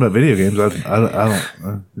 Keep talking about video games. I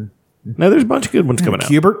don't. No, there's a bunch of good ones coming out.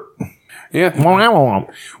 Hubert? Yeah.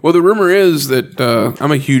 Well, the rumor is that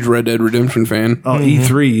I'm a huge Red Dead Redemption fan. Oh,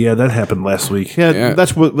 E3. Yeah, that happened last week. Yeah, Yeah.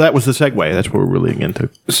 that was the segue. That's what we're really into.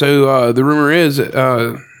 So the rumor is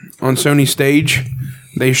on Sony stage,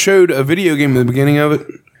 they showed a video game at the beginning of it,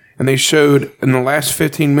 and they showed in the last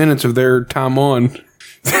 15 minutes of their time on.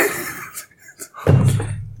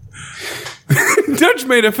 Dutch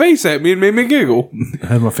made a face at me and made me giggle. I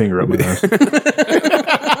had my finger up my nose.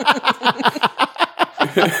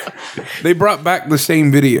 They brought back the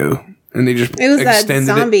same video and they just It was that extended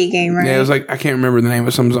zombie game, right? Yeah, it was like I can't remember the name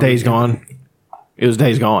of some zombie. Days Gone. It was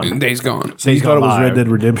Days Gone. Days Gone. So you Days thought it Gone was Live. Red Dead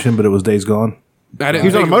Redemption, but it was Days Gone? I didn't He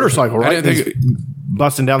was on a think it motorcycle, I right? didn't think He's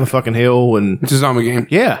busting down the fucking hill and it's a zombie game.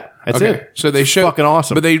 yeah, that's Okay, it. so they showed fucking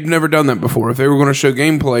awesome. but they've never done that before. If they were going to show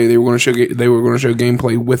gameplay, they were going to show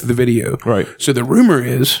gameplay with the video. Right. So the rumor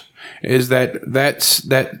is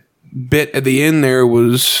that bit at the end there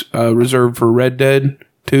was reserved for Red Dead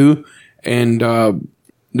 2, and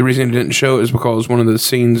the reason it didn't show it is because one of the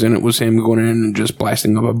scenes in it was him going in and just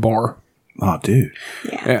blasting up a bar. Oh, dude.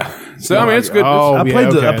 Yeah. So I mean, it's good. Oh, I played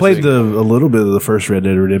okay, I played see. a little bit of the first Red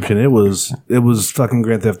Dead Redemption. It was fucking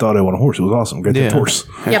Grand Theft Auto on a horse. It was awesome. Grand Theft Yeah. Horse.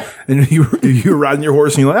 Yep. And you were riding your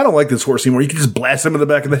horse and you're like, I don't like this horse anymore. You can just blast him in the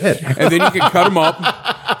back of the head. And then you can cut them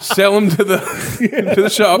up, sell them to the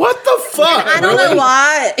shop. What the fuck? I don't know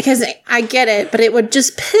why, because I get it, but it would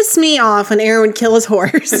just piss me off when Aaron would kill his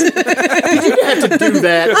horse. I'm like, why You had to do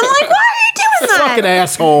that. are you doing that? Fucking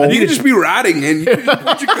asshole. You can just be riding and you put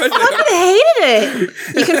your cut I hated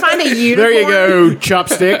it. You can find a unicorn. There you go,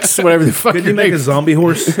 chopsticks, whatever the fuck Could your you make name a is. zombie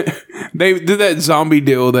horse? They did that zombie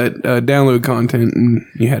deal that download content and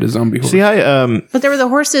you had a zombie horse. See, I But there were the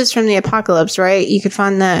horses from the apocalypse, right? You could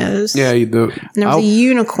find those. Yeah, And there was a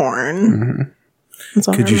unicorn. That's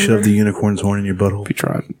all I Could you remember. shove the unicorn's horn in your butthole? if you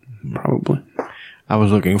tried, probably. I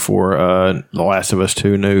was looking for The Last of Us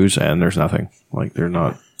 2 news, and there's nothing. Like, they're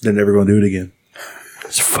not. They're never going to do it again.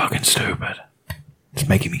 It's fucking stupid. It's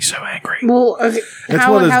making me so angry. Well, okay.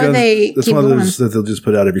 How one of those do guns- they That's keep one of going? those that they'll just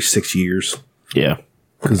put out every 6 years Yeah.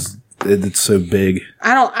 because it's so big.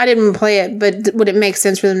 I didn't play it, but would it make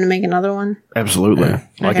sense for them to make another one? Absolutely.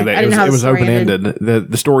 Like Okay. I it didn't know how was, the story open ended.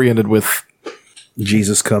 The story ended with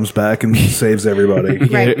Jesus comes back and saves everybody.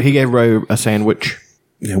 Right. he gave Ray a sandwich.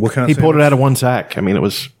 Yeah, what kind of He pulled it sandwich? out of one sack. I mean, it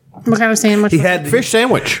was What kind of sandwich? He was had fish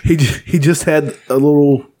sandwich. He just had a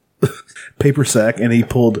little paper sack and he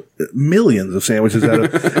pulled millions of sandwiches out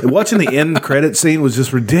of. Watching the end credit scene was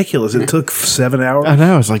just ridiculous. It took 7 hours. I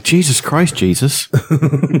know. It's like, Jesus Christ, Jesus.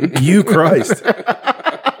 You Christ. it?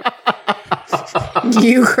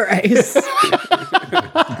 You Christ.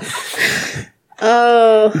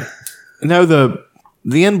 Oh. No,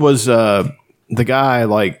 the end was the guy,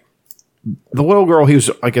 like, the little girl he was,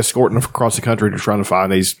 like, escorting across the country to try to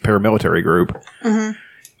find these paramilitary group. Mm-hmm.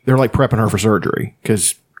 They're, like, prepping her for surgery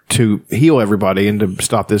because to heal everybody and to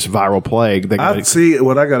stop this viral plague, they I got see.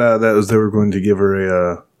 What I got out of that was they were going to give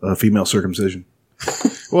her a female circumcision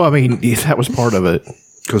well, I mean, that was part of it.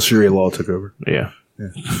 because Sharia law took over. Yeah.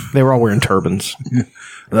 They were all wearing turbans. And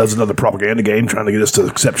that was another propaganda game trying to get us to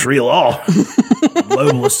accept Sharia law.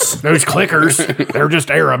 Globalists. Those clickers, they're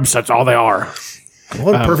just Arabs. That's all they are.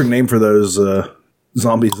 What a perfect name for those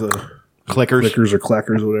zombies. Clickers. Clickers or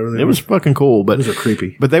clackers or whatever. It was fucking cool, but Those are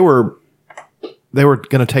creepy. But they were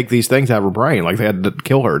going to take these things out of her brain, like they had to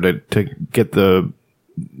kill her to get the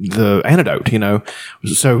antidote. You know,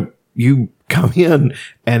 so you come in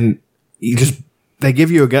and you just. They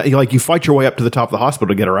give you a gun, you fight your way up to the top of the hospital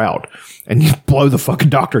to get her out, and you blow the fucking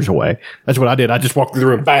doctors away. That's what I did. I just walked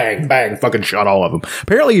through and bang, bang, fucking shot all of them.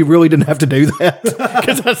 Apparently, you really didn't have to do that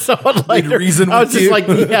because I saw it later. reason I was with just you.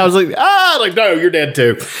 like, yeah, I was like, no, you're dead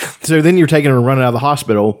too. So then you're taking her and running out of the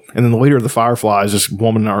hospital, and then the leader of the Fireflies, this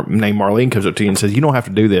woman named Marlene, comes up to you and says, "You don't have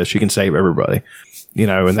to do this. You can save everybody." You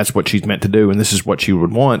know, and that's what she's meant to do, and this is what she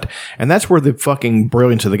would want, and that's where the fucking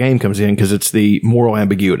brilliance of the game comes in because it's the moral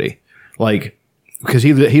ambiguity, like. Because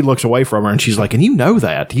he looks away from her and she's like, and you know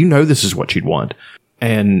that. You know this is what she'd want.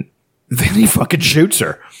 And then he fucking shoots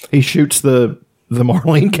her. He shoots the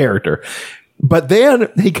Marlene character. But then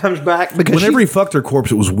he comes back because Whenever he fucked her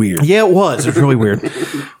corpse, it was weird. yeah, it was. It's really weird.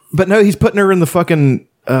 But no, he's putting her in the fucking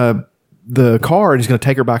the car and he's going to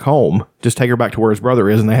take her back home. Just take her back to where his brother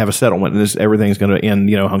is, and they have a settlement, and everything's going to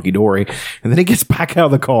end, hunky dory. And then he gets back out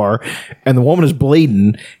of the car, and the woman is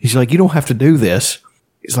bleeding. He's like, "You don't have to do this."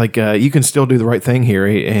 He's like, you can still do the right thing here.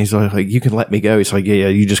 And he's like, you can let me go. He's like, yeah,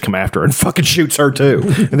 you just come after her, and fucking shoots her too.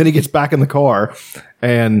 And then he gets back in the car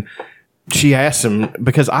and she asks him,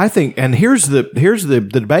 because I think, and here's the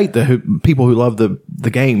debate that people who love the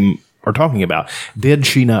game are talking about. Did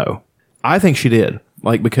she know? I think she did.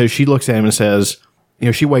 Like, because she looks at him and says,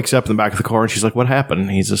 she wakes up in the back of the car and she's like, what happened?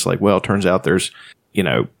 And he's just like, well, it turns out there's,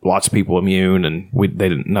 lots of people immune and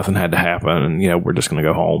nothing had to happen. And, we're just going to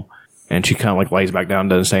go home. And she kind of lays back down and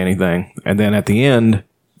doesn't say anything. And then at the end,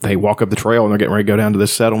 they walk up the trail and they're getting ready to go down to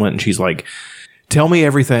this settlement. And she's like, tell me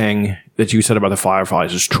everything that you said about the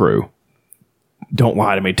Fireflies is true. Don't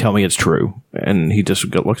lie to me. Tell me it's true. And he just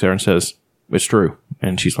looks at her and says, it's true.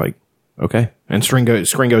 And she's like, okay. And screen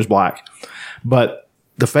goes black. But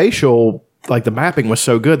the facial like the mapping was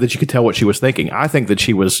so good that you could tell what she was thinking. I think that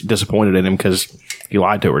she was disappointed in him because he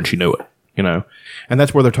lied to her and she knew it, you know. And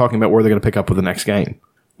that's where they're talking about where they're going to pick up with the next game.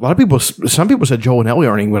 A lot of people, some people said Joel and Ellie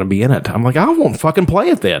aren't even going to be in it. I'm like, I won't fucking play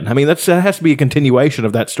it then. I mean, that has to be a continuation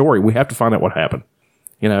of that story. We have to find out what happened,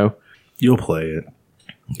 you know. You'll play it.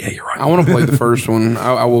 Yeah, you're right. I want to play the first one.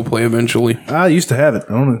 I will play eventually. I used to have it.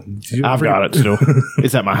 I don't know. I've got it still.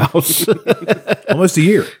 It's at my house. Almost a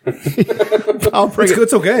year. I'll bring it.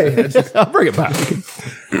 It's okay. I'll bring it back.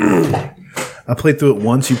 I played through it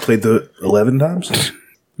once. You played through it 11 times? Do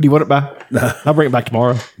you want it back? No. I'll bring it back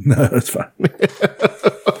tomorrow. No, it's fine.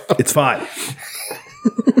 It's fine.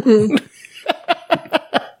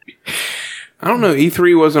 I don't know.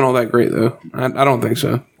 E3 wasn't all that great, though. I don't think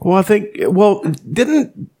so. Well,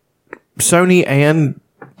 didn't Sony and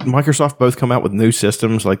Microsoft both come out with new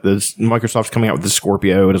systems? Like Microsoft's coming out with the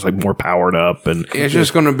Scorpio, and it's like more powered up, and it's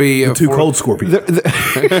just going to be a cold Scorpio.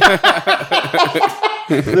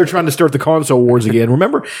 They're trying to start the console wars again.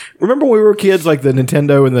 Remember when we were kids, like the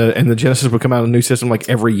Nintendo and the Genesis would come out with a new system like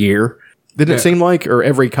every year? Didn't it seem like, or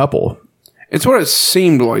every couple? It's what it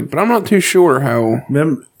seemed like, but I'm not too sure how.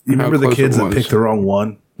 Remember the kids that picked the wrong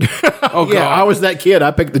one? Oh, yeah, God. I was that kid.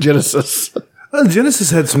 I picked the Genesis. Well, Genesis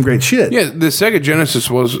had some great shit. Yeah, the Sega Genesis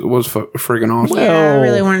was freaking awesome. Yeah, I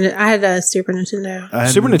really wanted it. I had a Super Nintendo.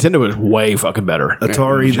 Super Nintendo was way fucking better.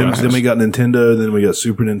 Atari, then we got Nintendo, then we got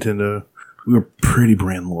Super Nintendo. We were pretty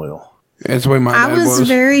brand loyal. That's the way my dad was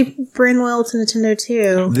very brand loyal to Nintendo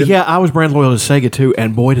too. Yeah, I was brand loyal to Sega too,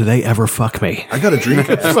 and boy, did they ever fuck me. I got a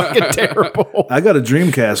Dreamcast. Fucking terrible. I got a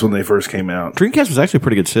Dreamcast when they first came out. Dreamcast was actually a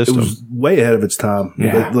pretty good system. It was way ahead of its time.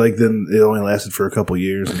 Yeah. But then it only lasted for a couple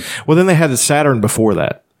years. Well, then they had the Saturn before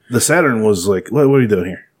that. The Saturn was like, what are you doing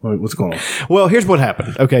here? What's going on? Well, here's what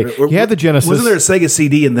happened. Okay, you had the Genesis. Wasn't there a Sega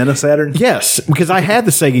CD and then a Saturn? Yes, because I had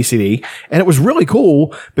the Sega CD, and it was really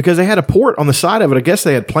cool because they had a port on the side of it. I guess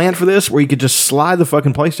they had planned for this, where you could just slide the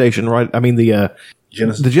fucking PlayStation the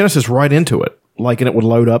Genesis right into it, and it would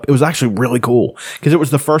load up. It was actually really cool because it was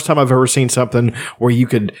the first time I've ever seen something where you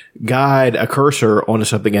could guide a cursor onto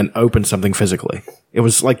something and open something physically. It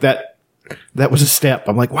was like that. That was a step.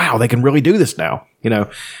 I'm like, wow, they can really do this now, you know.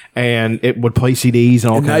 And it would play CDs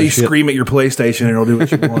and all kinds now of you shit. Scream at your PlayStation and it'll do what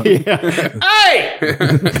you want. Hey,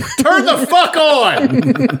 turn the fuck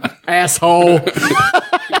on, asshole.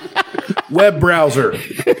 Web browser.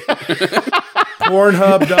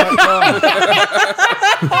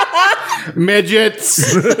 Pornhub.com.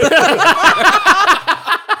 Midgets.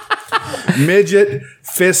 Midget,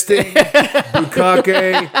 fisting,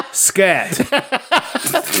 bukkake, scat.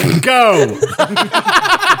 Go.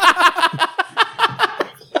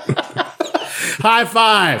 High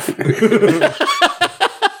five.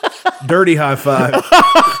 Dirty high five.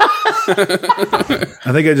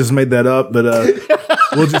 I think I just made that up, but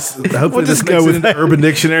we'll just hopefully this go makes with it into Urban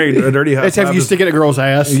Dictionary. A dirty high Let's five. have you stick it in a girl's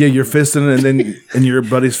ass. Yeah, you're fisting, and your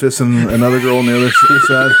buddy's fisting another girl on the other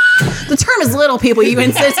side. The term is little people, you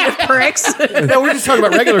insensitive pricks. No, we're just talking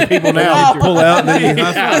about regular people now. Pull out, and then you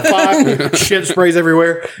High five. Shit sprays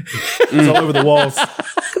everywhere. it's all over the walls.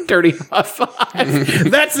 Dirty high five.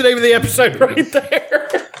 That's the name of the episode right there.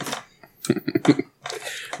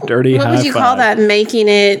 Dirty What high would you five. call that? Making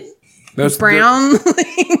it That's brown?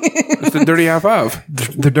 It's the dirty high five.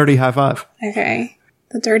 The dirty high five. Okay.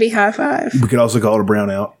 The dirty high five. We could also call it a brown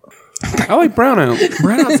out. I like brownout.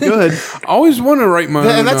 Brownout's good. I always want to write my own,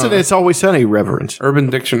 And that's an It's Always Sunny reverence. Urban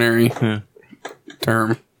Dictionary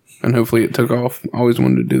term, and hopefully it took off. I always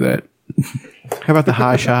wanted to do that. How about the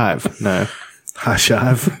high shive? No. High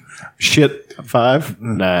shive. Shit five?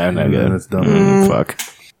 No, no good. That's dumb. Fuck.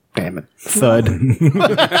 Damn it. Thud.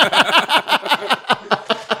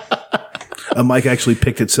 A mic actually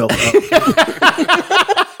picked itself up.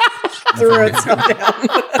 Threw itself down.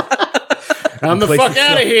 I'm the Place fuck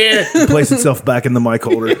out of here. Placed itself back in the mic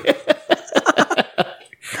holder.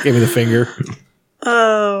 Give me the finger.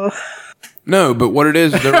 Oh. No, but what it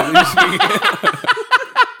is, they're releasing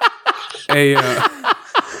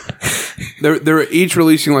they're each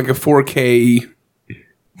releasing like a 4K.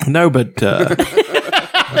 No, but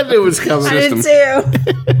I knew it was coming. I did too.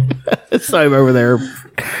 It's I'm over there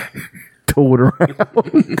tooling around.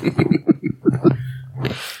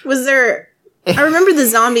 Was there... I remember the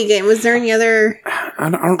zombie game. Was there any other... I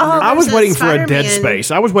don't remember. I was there's waiting for a Dead Spider-Man.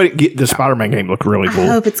 Space. I was waiting. The Spider-Man game looked really I cool.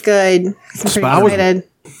 hope it's good. I'm pretty I was- excited.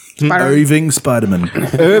 Spider-Man. Irving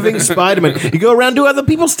Spiderman. Irving Spiderman. You go around do other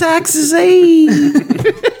people's taxes, eh?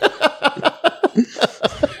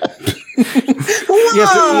 You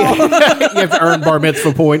have to earn bar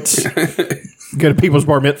mitzvah points. Go to people's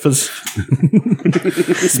bar mitzvahs.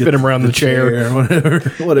 Spin them around the chair.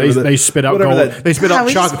 Whatever. They spit out whatever gold. that- They spit God, out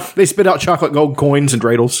we chocolate. They spit out chocolate gold coins and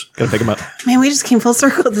dreidels. Gotta pick them up. Man, we just came full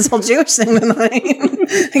circle with this whole Jewish thing tonight.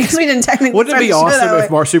 I guess we didn't technically. Wouldn't it be start the show awesome that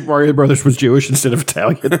if way. Super Mario Brothers was Jewish instead of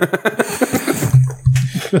Italian?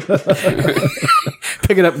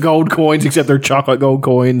 Picking up gold coins, except they're chocolate gold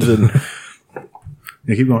coins, and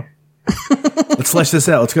Yeah, keep going. Let's flesh this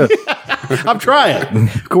out. Let's go. I'm trying.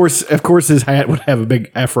 Of course, his hat would have a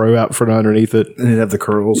big afro out front underneath it. And it'd have the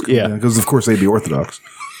curls. Yeah. Because, of course, they'd be Orthodox.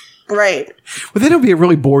 Right. But then it would be a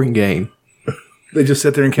really boring game. They just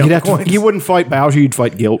sit there and count the coins. You wouldn't fight Bowser, you'd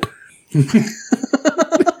fight guilt. I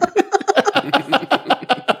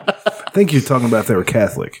think you're talking about if they were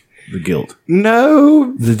Catholic. The guilt.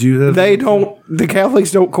 No, Did you have they don't. The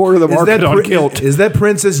Catholics don't quarter the market on guilt. Is that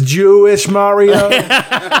princess Jewish, Mario?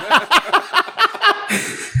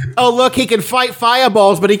 Oh, look, he can fight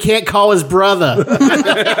fireballs, but he can't call his brother.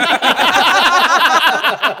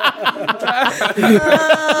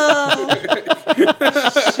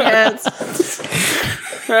 Shit.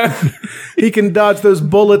 He can dodge those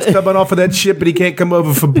bullets coming off of that ship, but he can't come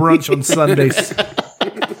over for brunch on Sundays.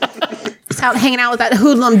 He's out hanging out with that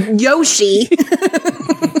hoodlum Yoshi.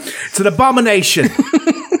 It's an abomination.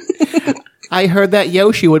 I heard that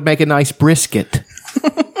Yoshi would make a nice brisket.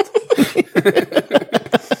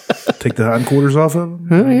 Take the hindquarters off of him.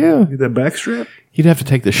 Oh, yeah. Get that back strap. You'd have to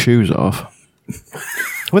take the shoes off.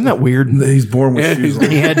 Wasn't that weird? He's born with shoes on.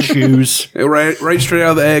 He had shoes. Right straight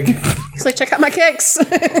out of the egg. He's like, check out my kicks.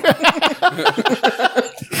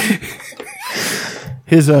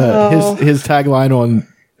 His tagline on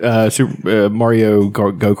Super Mario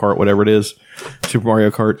Go Kart, whatever it is, Super Mario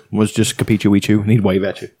Kart, was just Capichu Ichu, and he'd wave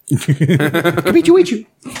at you. Capichu Ichu.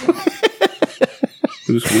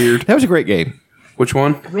 It was weird. That was a great game. Which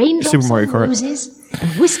one? Super Mario Kart.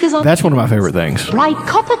 That's one of my favorite things. Bright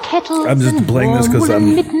copper kettles. I'm just playing this because I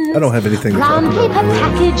don't have anything to talk Brown paper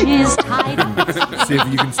about. packages tied up. See if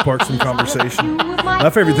you can spark some conversation.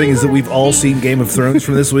 My favorite thing is that we've all seen Game of Thrones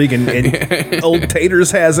from this week, and old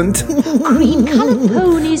Taters hasn't. Green colored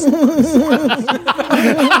ponies.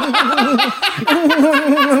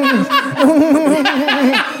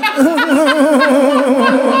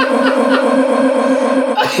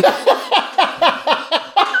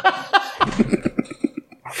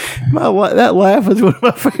 That laugh is one of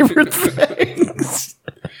my favorite things.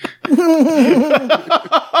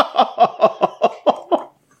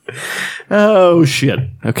 Oh shit.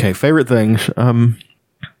 Okay, favorite things.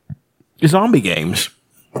 Zombie games.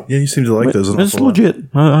 Yeah, you seem to like those. It's legit.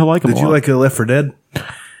 I like them. Did you like Left 4 Dead?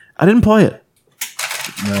 I didn't play it.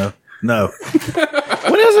 No.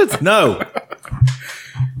 What is it? No.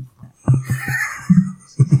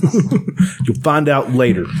 You'll find out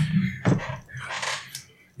later.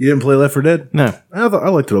 You didn't play Left 4 Dead? No. I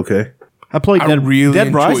liked it okay. I played Dead really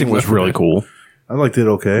Rising enjoyed was Left 4 really Dead. cool. I liked it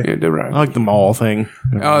okay. Yeah, Dead I Rising. like the mall thing.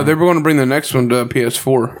 They were going to bring the next one to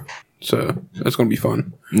PS4, so that's going to be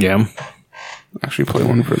fun. Yeah. Actually, play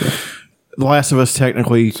one for the. The Last of Us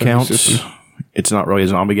technically counts. system. It's not really a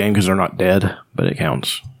zombie game because they're not dead, but it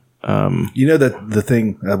counts. You know that the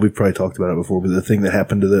thing, we've probably talked about it before, but the thing that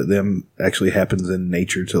happened to them actually happens in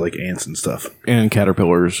nature to like ants and stuff. And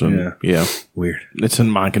caterpillars. And, yeah. Weird. It's a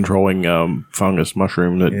mind controlling fungus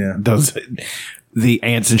mushroom that does the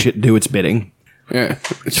ants and shit do its bidding. Yeah,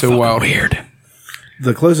 it's so wild. Weird.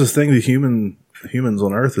 The closest thing to humans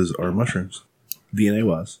on Earth are mushrooms, DNA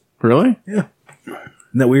wise. Really? Yeah. Isn't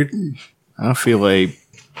that weird? I feel a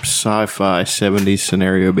sci-fi 70s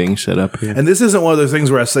scenario being set up here. And this isn't one of those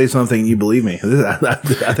things where I say something and you believe me. I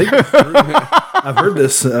think I've heard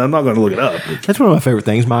this, and I'm not going to look it up. That's one of my favorite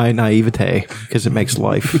things, my naivete, because it makes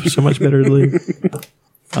life so much better to live.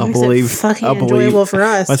 I'll Makes it believe. fucking I'll believe. enjoyable for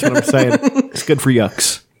us. That's what I'm saying. It's good for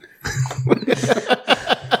yucks.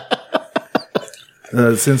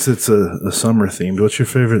 Since it's a summer themed, what's your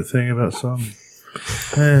favorite thing about summer?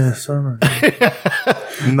 Summer.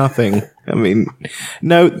 Nothing. I mean,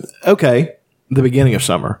 no. Okay, the beginning of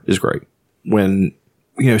summer is great. When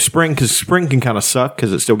spring, because spring can kind of suck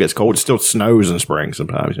because it still gets cold. It still snows in spring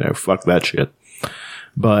sometimes. Fuck that shit.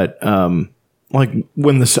 But like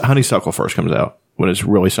when the honeysuckle first comes out, when it's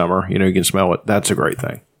really summer, you can smell it. That's a great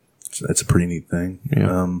thing. That's a pretty neat thing.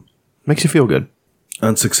 Yeah. Makes you feel good.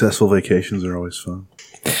 Unsuccessful vacations are always fun.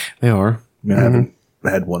 They are. I mean, I haven't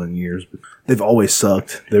had one in years, but they've always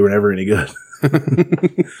sucked. They were never any good.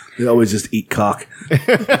 They always just eat cock.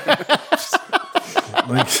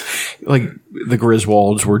 Like the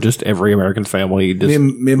Griswolds were just every American family, just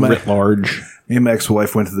writ large. Me and my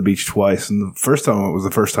ex-wife went to the beach twice, and the first time it was the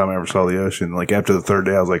first time I ever saw the ocean. Like after the third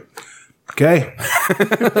day, I was like, Okay.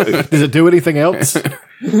 Does it do anything else?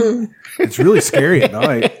 It's really scary at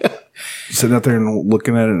night. Sitting out there and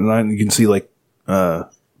looking at it at night, and you can see like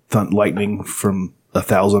lightning from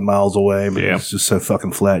 1,000 miles away. But it's just so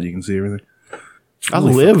fucking flat, you can see everything. I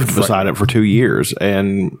lived beside it for 2 years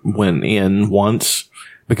and went in once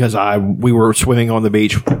because we were swimming on the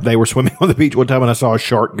beach. They were swimming on the beach one time, and I saw a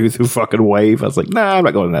shark go through a fucking wave. I was like, nah, I'm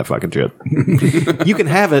not going in that fucking shit. You can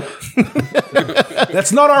have it.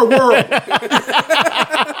 That's not our world.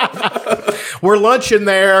 We're lunching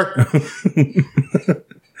there.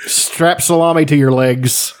 Strap salami to your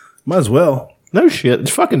legs. Might as well. No shit.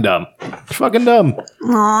 It's fucking dumb. It's fucking dumb.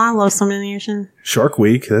 Oh, I love swimming in the ocean. Shark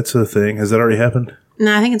Week, that's a thing. Has that already happened?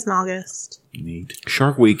 No, I think it's in August. Neat.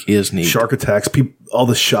 Shark Week is neat. Shark attacks. All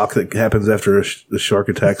the shock that happens after a shark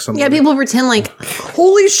attack somebody. Yeah, people pretend like,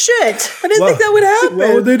 holy shit, I didn't think that would happen.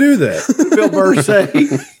 Why would they do that? Bill Burr say.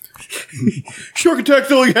 Shark attacks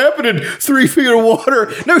only happen in 3 feet of water.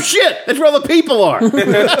 No shit. That's where all the people are. What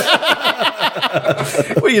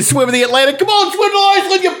do you swim in the Atlantic? Come on, swim to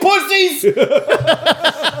Iceland, you pussies.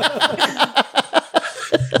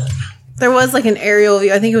 There was like an aerial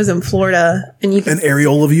view. I think it was in Florida, and you can An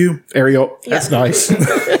aerial view? Aerial. That's nice.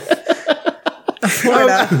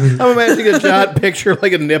 Florida. I'm imagining a giant picture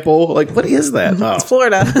like a nipple. Like, what is that? Oh. It's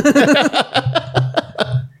Florida.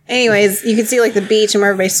 Anyways, you can see like the beach and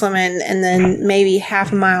where everybody's swimming, and then maybe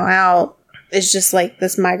half a mile out is just like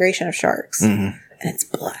this migration of sharks, and it's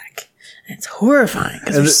black. And it's horrifying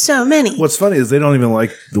because there's so many. What's funny is they don't even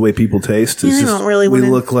like the way people taste. It's they don't really we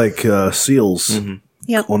wanna- look like seals on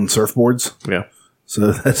surfboards. Yeah.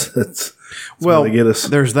 So that's Well, where they get us.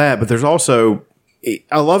 there's that, but there's also,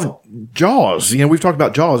 I love Jaws. You know, we've talked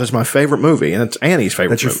about Jaws. That's my favorite movie, and it's Annie's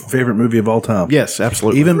favorite That's your movie. favorite movie of all time. Yes,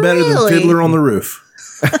 absolutely. Even better than Really? Fiddler on the Roof.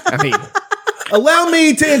 I mean, Allow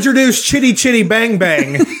me to introduce Chitty Chitty Bang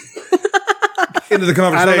Bang into the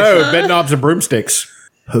conversation. I don't know. Bed knobs and broomsticks.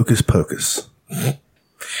 Hocus Pocus.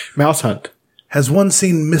 Mouse Hunt. Has one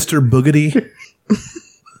seen Mr. Boogedy?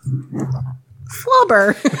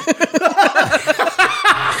 Flubber.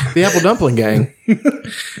 The Apple Dumpling Gang. Which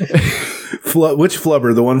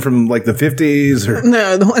Flubber? The one from like the 50s or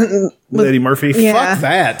No, the one with Eddie Murphy? Yeah. Fuck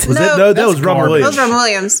that. Was No, that, no, that that's was Ron garbage. Williams. Those are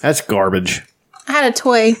Williams. That's garbage. I had a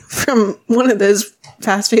toy from one of those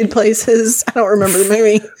fast food places. I don't remember the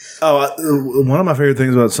movie. One of my favorite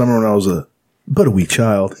things about summer when I was a wee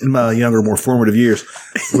child in my younger, more formative years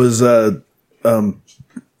was all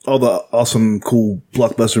the awesome, cool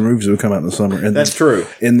blockbuster movies that would come out in the summer. And That's true.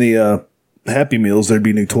 In the Happy Meals, there'd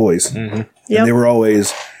be new toys, and they were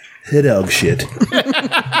always dog shit.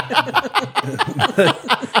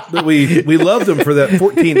 But we loved them for that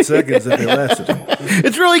 14 seconds that they lasted.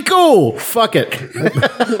 It's really cool. Fuck it.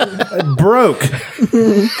 It broke,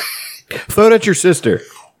 Throw it at your sister.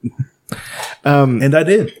 and I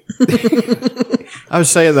did. I was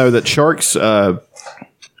saying, though, that sharks, we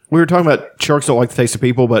were talking about sharks don't like the taste of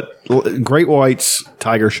people, but great whites,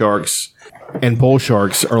 tiger sharks, and bull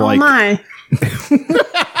sharks are Oh like, my.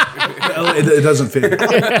 It doesn't fit.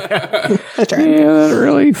 That's right. yeah, that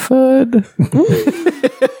really fun.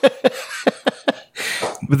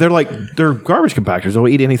 But they're garbage compactors. They'll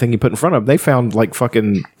eat anything you put in front of them. They found like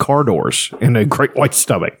fucking car doors in a great white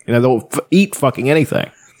stomach. You know, they'll eat fucking anything.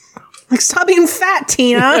 Like, stop being fat,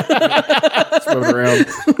 Tina. Moving around.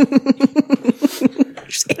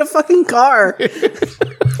 Just ate a fucking car.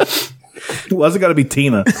 Why's it got to be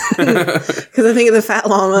Tina? Because I think of the fat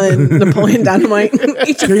llama and Napoleon Dynamite.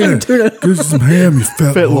 Eat your fucking tuna. Give us some ham, you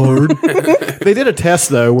fat lord. They did a test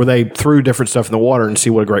though where they threw different stuff in the water and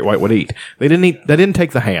see what a great white would eat. They didn't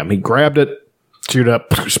take the ham. He grabbed it, chewed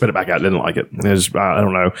up, spit it back out. Didn't like it. It was, I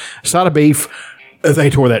don't know, side of beef.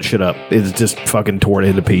 They tore that shit up. It just fucking tore it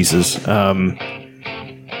into pieces.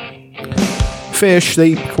 Fish.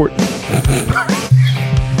 They.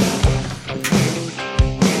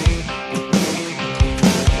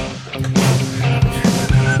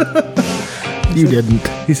 You didn't.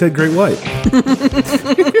 He said great white.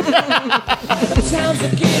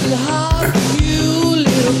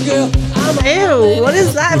 Ew, what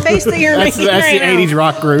is that face that you're That's making the right now? 80s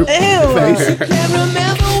rock group. Ew.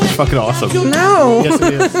 It's fucking awesome. No. Yes,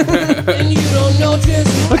 it is.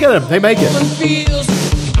 Look at them. They make it.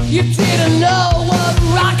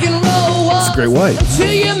 It's great white.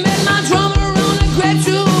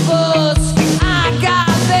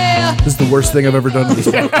 This is the worst thing I've ever done to this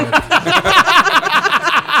podcast.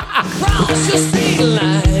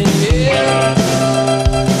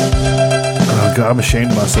 Oh God, I'm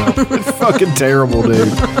ashamed of myself. It's fucking terrible, dude.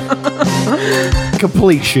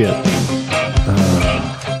 Complete shit.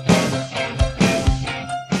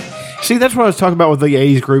 See, that's what I was talking about with the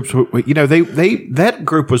 80s groups. You know, that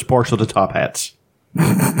group was partial to top hats.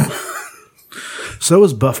 So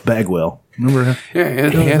was Buff Bagwell. Remember? Yeah,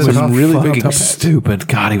 he has some really big Fucking top. stupid.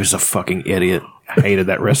 God, he was a fucking idiot. I hated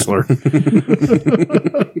that wrestler.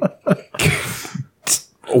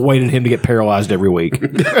 Waited him to get paralyzed every week.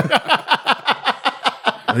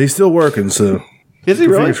 He's still working, so Is he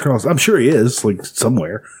really? fingers crossed. I'm sure he is, like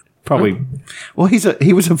somewhere. Probably. Well,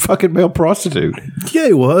 he was a fucking male prostitute. Yeah,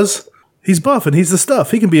 he was. He's buff and he's the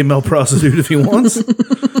stuff. He can be a male prostitute if he wants.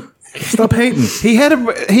 Stop hating. He had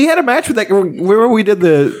a match with that. Where we did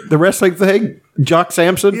the wrestling thing, Jock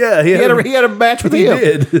Sampson. Yeah, he had a match with He him.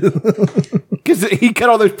 did. Because he cut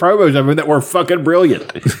all those promos of him that were fucking brilliant.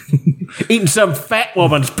 Eating some fat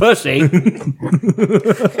woman's pussy.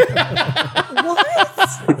 What?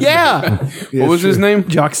 Yeah. What was his name?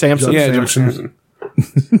 Jock Sampson. Yeah, Jock Sampson.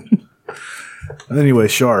 Anyway,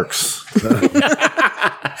 sharks.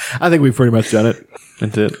 I think we've pretty much done it.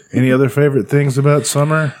 That's it. Any other favorite things about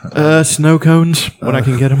summer? Snow cones when I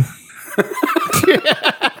can get them.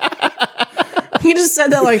 You just said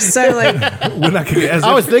that like so like When I can,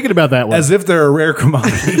 I was thinking about that one. as if they're a rare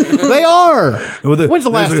commodity. They are. Well, When's the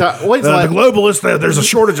last time? When's the the last? globalists, there's a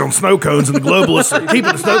shortage on snow cones, and the globalists are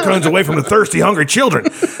keeping the snow cones away from the thirsty, hungry children.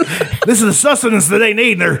 This is the sustenance that they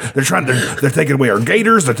need. And they're taking away our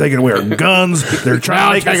gators. They're taking away our guns. They're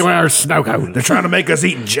trying to take away our snow cones. They're trying to make us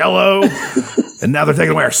eat Jello, and now they're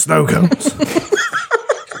taking away our snow cones.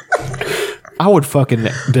 I would fucking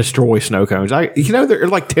destroy snow cones. They're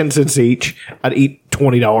like 10 cents each. I'd eat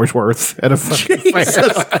 $20 worth at a fucking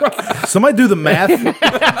fair. Somebody do the math.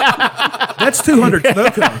 That's 200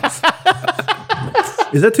 snow cones.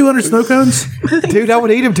 Is that 200 snow cones? Dude, I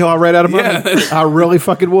would eat them till I ran out of money. Yeah. I really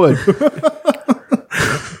fucking would.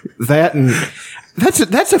 That and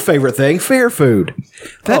that's a favorite thing. Fair food.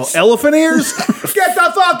 That's Elephant ears? Get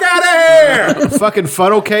the fuck out of here! fucking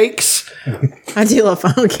funnel cakes. I do love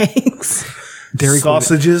funnel cakes.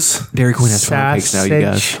 Sausages. Dairy Queen has funnel cakes now, you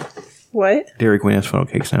guys. What? Dairy Queen has funnel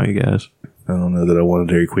cakes now, you guys. I don't know that I want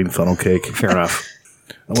a Dairy Queen funnel cake. Fair enough.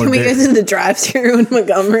 Can we go to the drive-thru in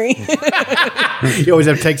Montgomery? You always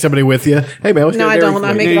have to take somebody with you. Hey man, let's No, go to I Dairy don't.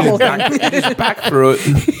 I Queen. make the whole thing. Just back through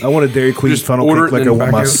it. I want a Dairy Queen Just funnel order cake it like and I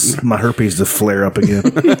want back out. my herpes to flare up again.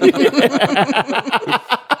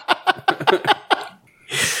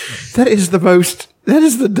 That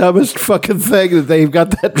is the dumbest fucking thing that they've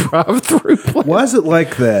got that drive-through place. Why is it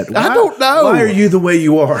like that? I don't know. Why are you the way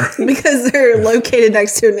you are? Because they're located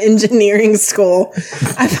next to an engineering school.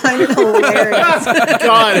 I find it hilarious.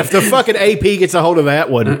 God, if the fucking AP gets a hold of that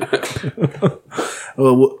one.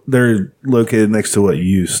 Well, they're located next to what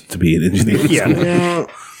used to be an engineering school. Yeah.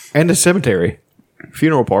 And a cemetery.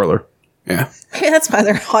 Funeral parlor. Yeah. Hey, that's why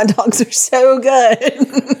their hot dogs are so good.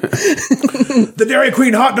 The Dairy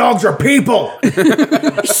Queen hot dogs are people.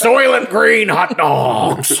 Soylent Green hot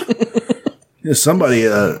dogs. Yeah, somebody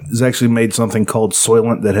has actually made something called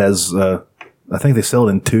Soylent that has, I think they sell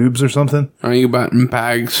it in tubes or something. Are you about in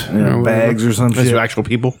bags? Bags or some Those shit. are actual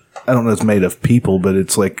people. I don't know if it's made of people, but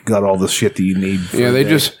it's like got all the shit that you need. For Yeah, they a day.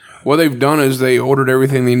 just what they've done is they ordered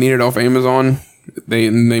everything they needed off Amazon. They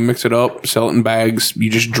mix it up, sell it in bags. You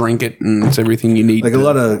just drink it, and it's everything you need. Like a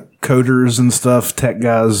lot of coders and stuff, tech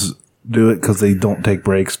guys do it because they don't take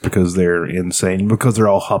breaks because they're insane, because they're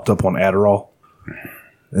all hopped up on Adderall.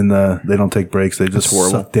 And they don't take breaks. They just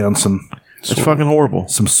suck down It's fucking horrible.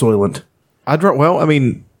 some Soylent.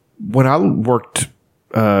 When I worked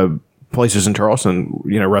places in Charleston,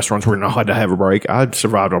 restaurants where you're not allowed to have a break, I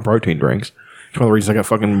survived on protein drinks. It's one of the reasons I got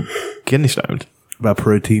fucking kidney stones. About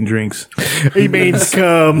protein drinks. He means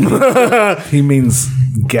cum. He means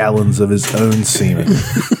gallons of his own semen.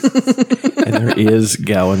 And there is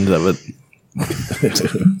gallons of it.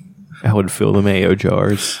 I would fill the mayo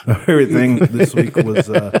jars. Everything this week was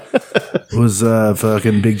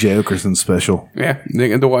fucking Big J Okerson's special. Yeah, they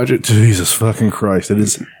get to watch it. Jesus fucking Christ. It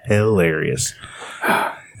is hilarious.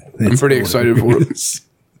 I'm pretty excited for it.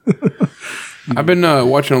 I've been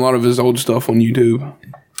watching a lot of his old stuff on YouTube.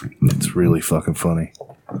 It's really fucking funny.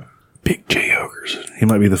 Big J Okerson. He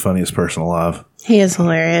might be the funniest person alive. He is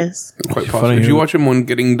hilarious. Quite possibly. Did you watch him on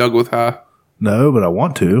Getting Dug with High? No, but I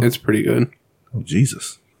want to. It's pretty good. Oh,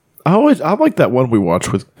 Jesus. I like that one we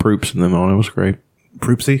watched with Proops and them on. It was great.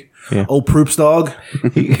 Proopsy? Yeah. Old Proops dog?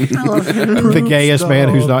 I love him. The gayest man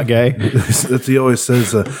who's not gay. That's he always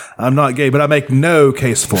says, I'm not gay, but I make no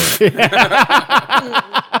case for it.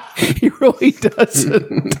 He really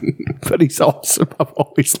doesn't. But he's awesome. I've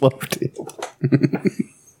always loved him.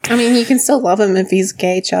 I mean, you can still love him if he's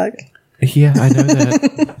gay, Chuck. Yeah, I know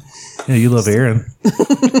that. Yeah, you love Aaron.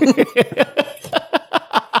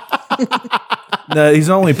 No, he's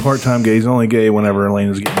only part-time gay. He's only gay whenever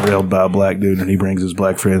Elena's getting railed by a black dude and he brings his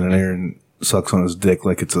black friend in there and sucks on his dick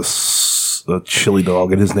like it's a chili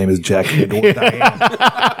dog, and his name is Jack Diane.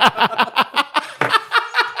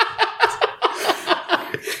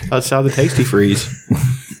 Outside the Tasty Freeze,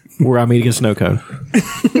 where I'm eating a snow cone.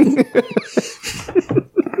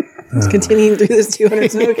 Continuing through this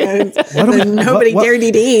 200 snow cones that nobody dared to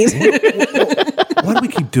eat. Why do we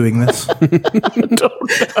keep doing this? I don't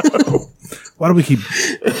know. Why do we keep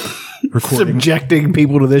recording? Subjecting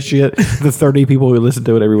people to this shit. The 30 people who listen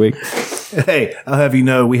to it every week. Hey, I'll have you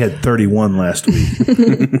know we had 31 last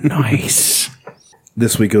week. Nice.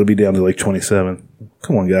 This week it'll be down to like 27.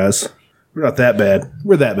 Come on, guys. We're not that bad.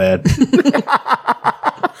 We're that bad.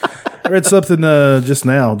 I read something just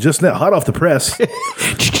now, hot off the press.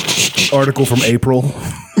 Article from April.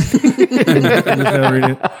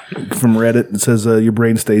 From Reddit. It says your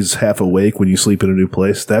brain stays half awake when you sleep in a new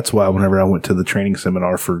place. That's why whenever I went to the training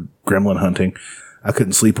seminar for gremlin hunting, I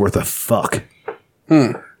couldn't sleep worth a fuck.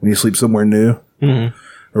 When you sleep somewhere new,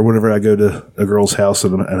 or whenever I go to a girl's house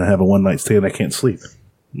and I have a one-night stand, I can't sleep.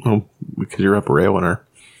 Well, because you're up railing her.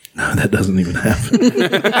 No, that doesn't even happen.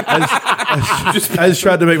 I just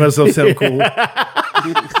tried to make myself sound cool.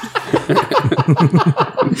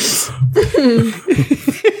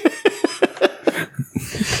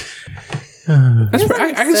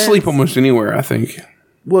 I can sleep almost anywhere, I think.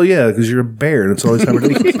 Well, yeah, because you're a bear and it's always time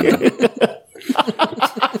to sleep.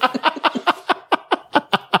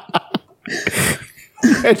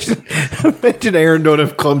 Imagine Aaron doing a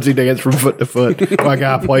clumsy dance from foot to foot. My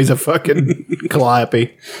guy plays a fucking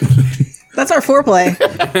calliope. That's our foreplay.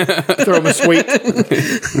 Throw him a sweet.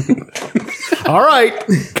 All right.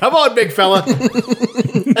 Come on, big fella.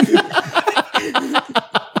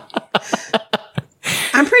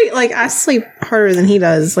 I'm pretty, I sleep harder than he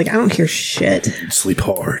does. I don't hear shit. Sleep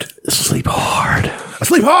hard. Sleep hard. I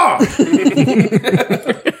sleep hard!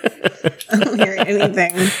 I don't hear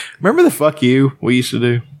anything. Remember the fuck you we used to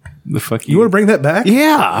do? The fuck you. You want to bring that back?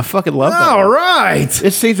 Yeah, I fucking love that. All right.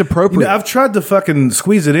 It seems appropriate. I've tried to fucking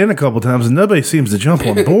squeeze it in a couple times and nobody seems to jump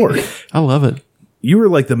on board. I love it. You were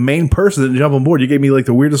like the main person that jumped on board. You gave me like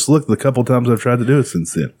the weirdest look the couple times I've tried to do it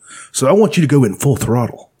since then. So I want you to go in full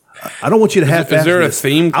throttle. I don't want you to have. Is there a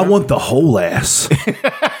theme? I want the whole ass.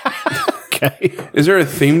 Okay. Is there a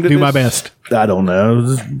theme to do this? my best? I don't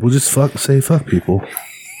know. We'll just say fuck people.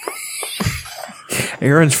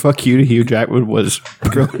 Aaron's fuck you to Hugh Jackman was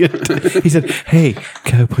brilliant. He said, "Hey,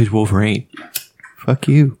 go play Wolverine." Fuck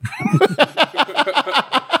you.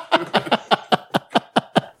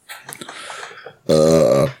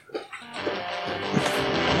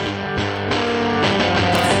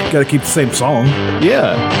 Got to keep the same song.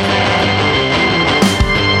 Yeah.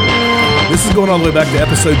 This is going all the way back to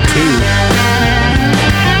episode 2.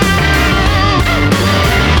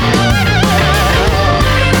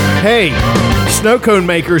 Hey, snow cone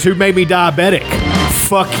makers who made me diabetic.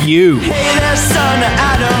 Fuck you. Hey there, son of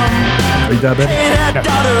Adam. Are you diabetic? Hey there,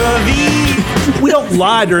 daughter of Eve. We don't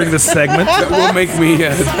lie during this segment. That will make me.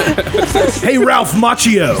 Hey, Ralph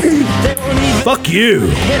Macchio. Fuck you.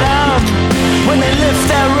 Hit 'em when they lift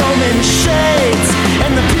their Roman shades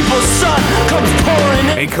and the people's son comes pouring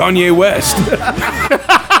in. Hey, Kanye West.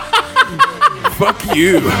 Fuck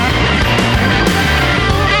you.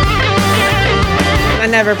 I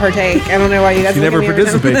never partake. I don't know why you guys. She never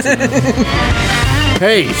participates.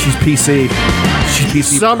 Hey, she's PC. She's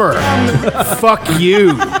PC. Summer. Fuck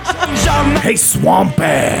you. Hey, swamp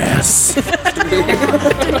ass.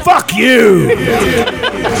 Fuck you.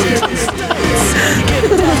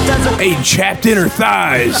 Hey, chapped inner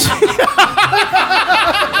thighs.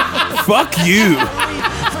 Fuck you.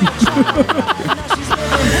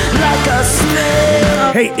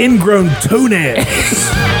 Hey, ingrown toenails.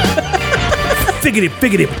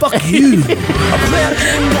 Figgity, fuck you.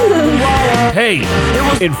 Hey,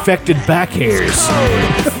 infected back hairs.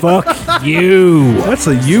 Fuck you. That's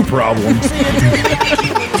a you problem.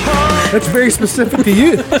 That's very specific to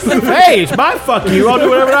you. Hey, it's my fuck you. I'll do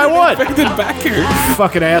whatever I want. Infected back hair.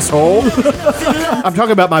 Fucking asshole. I'm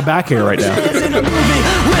talking about my back hair right now.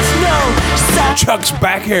 Chuck's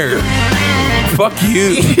back hair. Fuck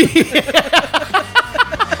you.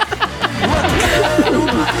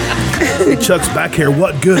 Chuck's back hair.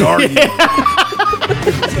 What good are you?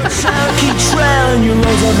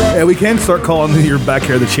 Yeah, we can start calling your back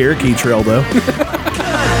hair the Cherokee Trail, though.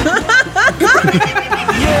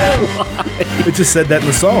 We just said that in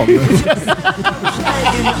the song.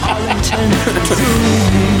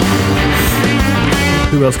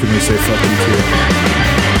 Who else can we say fucking to?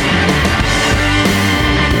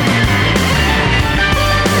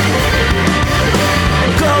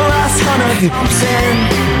 Glass Hunter Thompson.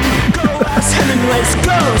 Go ask Hemingway's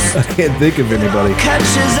ghost. I can't think of anybody.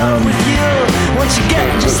 Catches up with you once you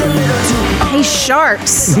get just a little too Hey,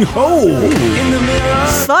 Sharks. Oh, in the mirror.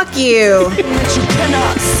 Fuck you. That you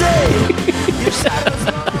cannot say. Your shadow's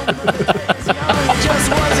just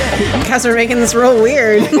wasn't. Guys are making this real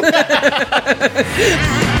weird.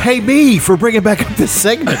 Hey, me, for bringing back up this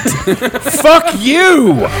segment. Fuck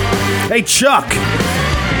you. hey Chuck.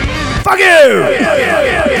 Fuck you.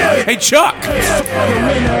 Hey, Chuck!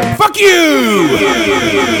 Fuck you!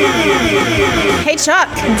 Hey, Chuck.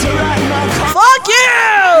 Fuck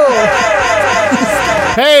you.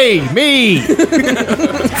 Hey, me.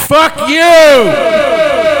 Fuck you.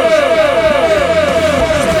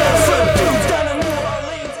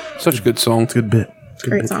 Such a good song. Good bit.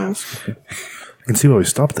 Great song. I can see why we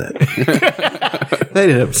stopped that. They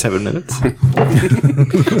did have 7 minutes.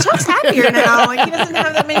 Chuck's happier now. Like, he doesn't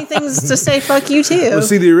have that many things to say fuck you to. Well,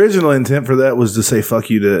 see, the original intent for that was to say fuck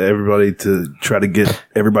you to everybody to try to get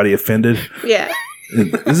everybody offended. Yeah.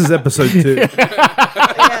 And this is episode 2.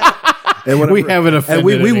 And whenever, We haven't offended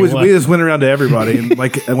and we anyone. just went around to everybody. And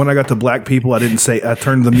like when I got to black people, I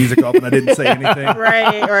turned the music off and I didn't say anything.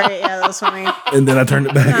 Right. Yeah, that was funny. And then I turned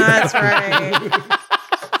it back. That's right.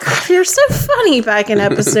 God, you're so funny back in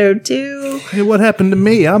episode 2. Hey, what happened to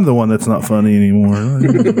me? I'm the one that's not funny anymore.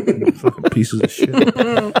 Fucking pieces of shit.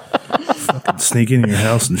 Fucking sneak in your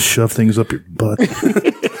house and shove things up your butt.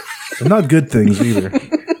 And not good things either.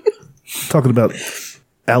 Talking about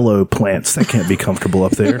aloe plants. That can't be comfortable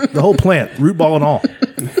up there. The whole plant, root ball and all.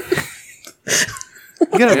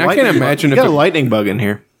 You got a I can't imagine you if got a it- lightning bug in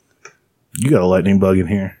here. You got a lightning bug in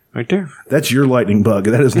here. Right there. That's your lightning bug.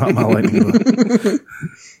 That is not my lightning bug.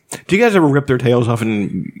 Do you guys ever rip their tails off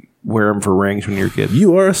and wear them for rings when you were a kid?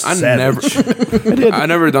 You are a I savage. I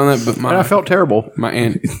never done that, but And I felt terrible. my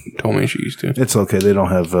aunt told me she used to. It's okay. They don't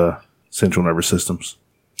have central nervous systems.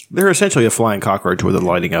 They're essentially a flying cockroach with a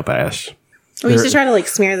lighting up ass. We used to try to like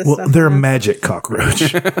smear this Well, stuff. they're a on. magic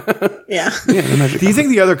cockroach. Yeah. Do you think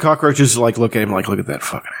the other cockroaches like look at him like, look at that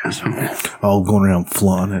fucking asshole? All going around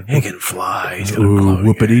flying. He can fly. He's got a Ooh, glowing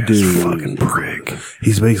whoopity ass, doo. fucking prick.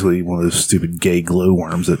 He's basically one of those stupid gay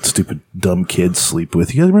glowworms that stupid dumb kids sleep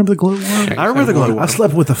with. You guys remember the glowworm? I remember the glowworm. I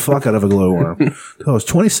slept with the fuck out of a glowworm. Till I was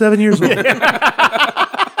 27 years old.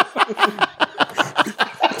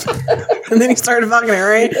 And then he started fucking it,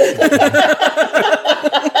 right?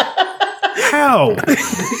 How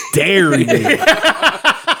dare you?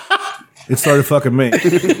 It started fucking me.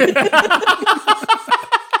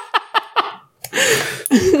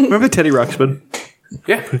 Remember Teddy Ruxpin?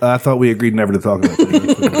 Yeah. I thought we agreed never to talk about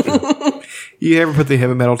that. You ever put the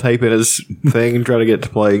heavy metal tape in his thing and try to get it to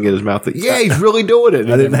play and get his mouth? Yeah, he's really doing it.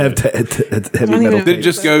 I didn't have heavy metal. Did it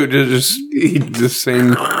just go to just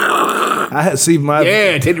sing? I had see my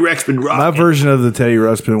Teddy Ruxpin rock. my version of the Teddy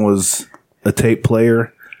Ruxpin was a tape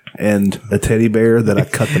player and a teddy bear that I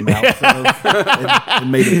cut the mouth of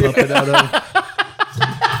and made a puppet out of.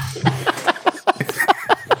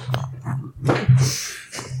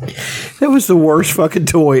 That was the worst fucking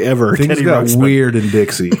toy ever. Things Teddy got Ruxpin. weird in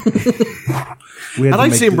Dixie. We had I'd like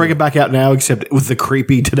to make see him do- bring it back out now, except with the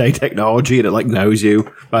creepy today technology, and it like knows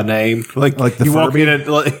you by name. Like the you walk Furby? in, and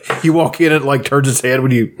like you walk in, and like turns its head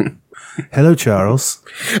when you. Hello, Charles.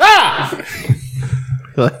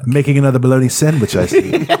 Making another bologna sandwich, I see.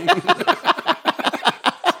 That's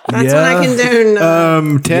when I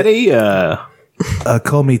condone Teddy.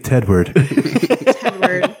 Call me Tedward.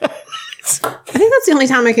 Tedward. I think that's the only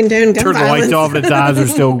time I condone gun Turn the violence. lights off, and its eyes are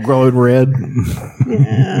still glowing red.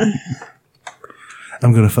 Yeah.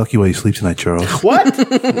 I'm going to fuck you while you sleep tonight, Charles. What?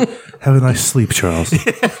 Have a nice sleep, Charles.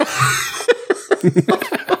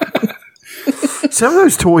 Some of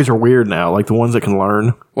those toys are weird now, like the ones that can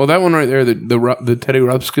learn. Well, that one right there, the Teddy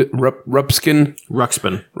Ruxpin,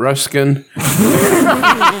 Ruskin.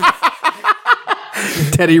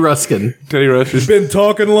 Teddy Ruskin. Teddy Ruxpin. Been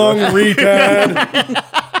talking long, retard.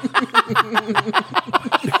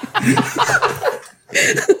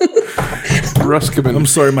 Ruskabin. I'm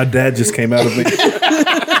sorry, my dad just came out of me.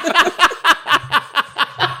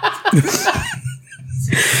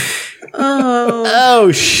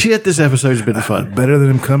 Oh shit! This episode's been fun. Better than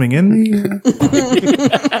him coming in?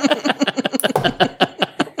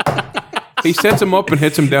 He sets him up and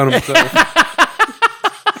hits him down himself.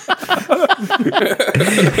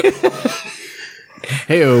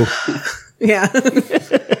 Hey-o. Yeah.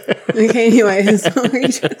 Okay, anyways.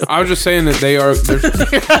 I was just saying that they are.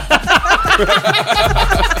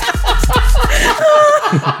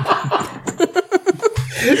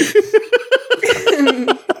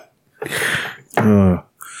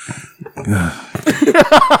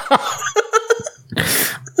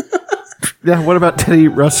 Yeah, what about Teddy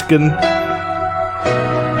Ruskin?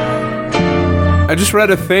 I just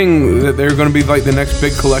read a thing that they're going to be like the next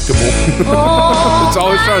big collectible. That's all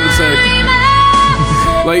I was trying to say.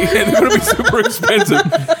 Like, they're going to be super expensive.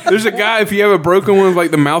 There's a guy, if you have a broken one with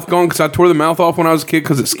like the mouth gone, because I tore the mouth off when I was a kid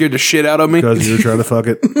because it scared the shit out of me. Because you were trying to fuck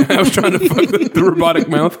it. I was trying to fuck the robotic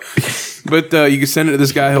mouth. But you can send it to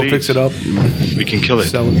this guy. He'll fix it up. We can kill it.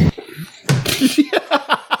 Sell it.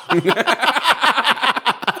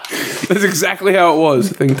 That's exactly how it was.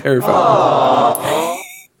 The thing terrified.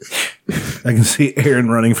 I can see Aaron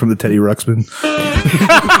running from the Teddy Ruxpin.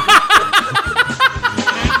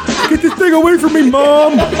 Get this thing away from me,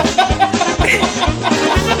 Mom!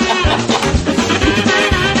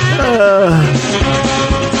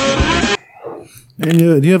 And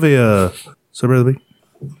do you have a Sober of the Week?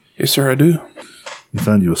 Yes, sir, I do. You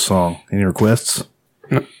found you a song. Any requests?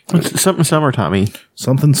 No. Something summer-timey.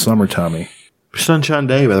 Something summer-timey. Sunshine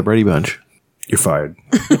Day by the Brady Bunch. You're fired.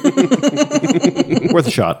 Worth a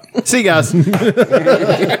shot. See you guys. About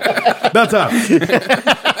time.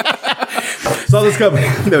 Saw this coming.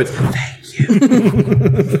 No, it's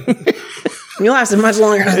You lasted much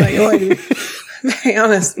longer than I thought you would. Very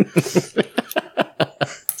honest. It's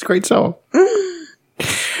a great song.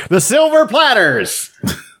 The Silver Platters.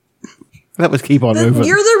 That was Keep On Moving.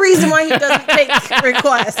 You're the reason why he doesn't take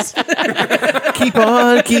requests. Keep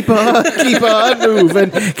on, keep on, keep on moving.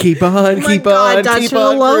 Keep on, keep on, Dutch, keep for the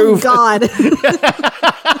on love of moving. God.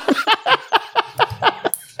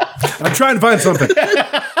 I'm trying to find something.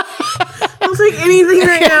 I'll take anything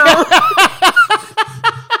right now.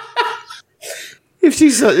 If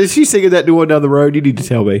she's singing that new one down the road, you need to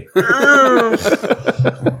tell me.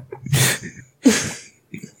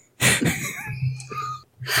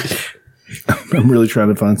 I'm really trying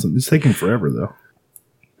to find something. It's taking forever, though.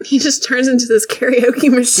 He just turns into this karaoke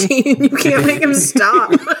machine. You can't make him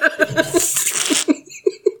stop.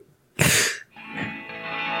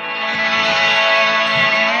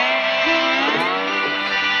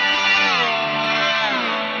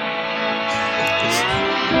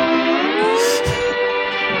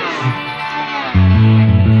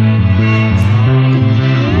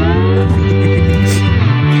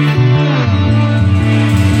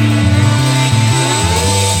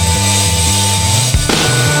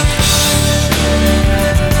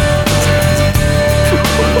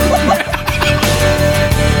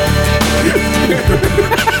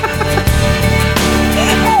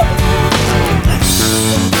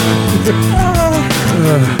 Oh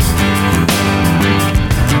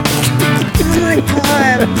my God.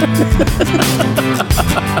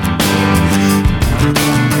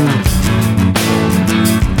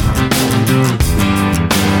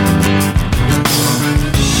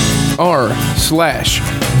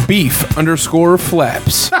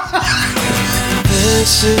 r/beef_flaps.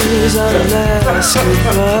 This is our last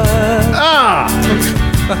goodbye.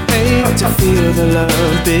 I hate to feel the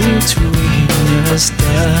love between us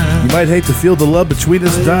die. You might hate to feel the love between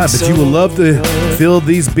us die, but you will love to feel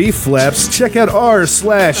these beef flaps. Check out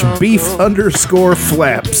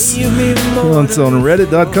r/beef_flaps. It's on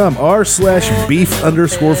reddit.com,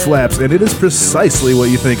 r/beef_flaps, and it is precisely what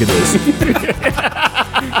you think it is.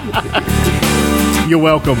 You're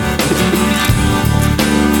welcome.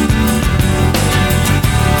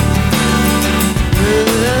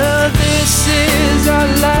 This is our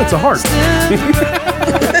last. That's a heart. I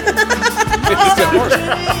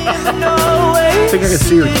think I can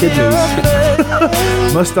see your kidneys.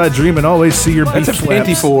 Must I dream and always see your beef That's a flaps?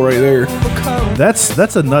 pantyful right there. That's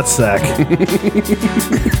a nutsack.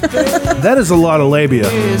 That is a lot of labia.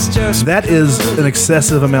 That is an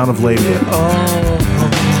excessive amount of labia.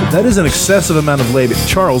 That is an excessive amount of labia.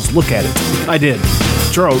 Charles, look at it. I did.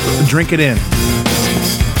 Charles, drink it in.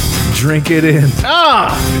 Drink it in.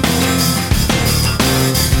 Ah!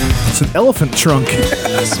 It's an elephant trunk.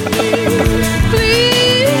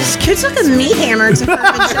 Please. Kid took his meat hammer to her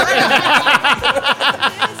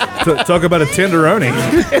vagina. Talk about a tenderoni.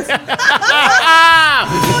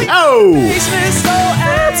 Oh!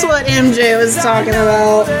 That's what MJ was talking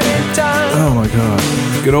about. Oh my God.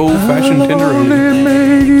 Good old fashioned tenderoni.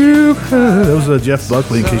 That was Jeff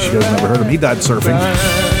Buckley, in case you guys never heard him. He died surfing.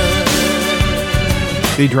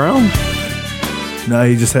 Did he drown? No,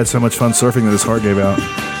 he just had so much fun surfing that his heart gave out.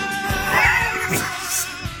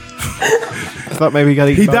 I thought maybe he got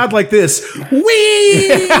eaten. He died like this.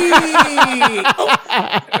 Whee!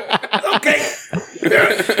 Okay.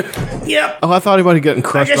 Yep. Oh, I thought he might have gotten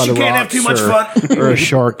crushed I guess by the you can't have rocks too much or- fun. or a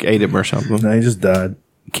shark ate him or something. No, he just died.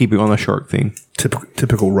 Keeping on the shark theme.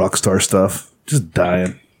 Typical rock star stuff. Just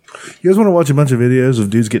dying. You guys want to watch a bunch of videos of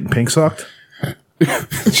dudes getting pink socked?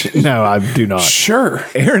 No, I do not. Sure.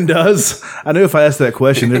 Aaron does. I knew if I asked that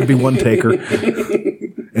question, there'd be one taker.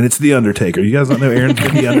 And it's The Undertaker. You guys don't know Aaron's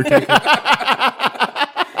been The Undertaker?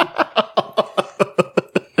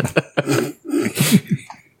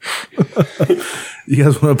 You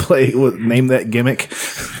guys want to play Name That Gimmick?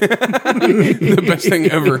 The best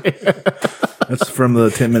thing ever. That's from the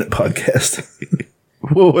 10-minute podcast.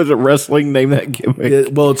 What was it? Wrestling? Name That Gimmick.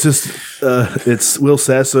 Well, it's just it's Will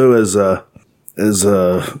Sasso as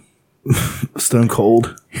Stone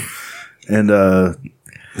Cold, and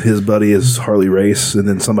his buddy is Harley Race, and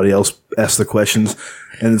then somebody else asks the questions,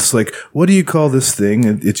 and it's like, what do you call this thing?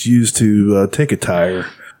 And it's used to take a tire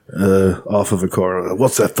off of a car.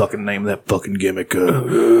 What's that fucking name? That fucking gimmick?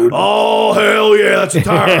 Oh hell yeah, that's a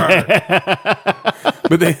tire.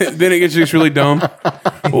 But then it gets just really dumb.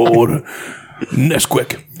 Oh,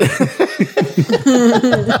 Nesquik.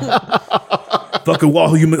 Fucking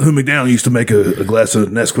Wahoo McDowell used to make a glass of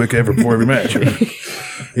Nesquik before every match.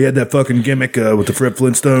 He had that fucking gimmick with the Fred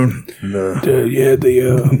Flintstone. And,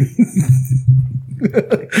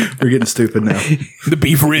 we're getting stupid now. The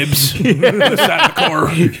beef ribs on the side of the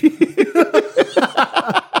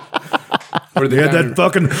car. They had that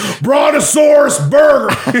fucking Brontosaurus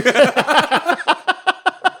burger.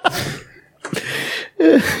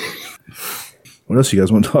 What else you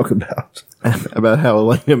guys want to talk about? About how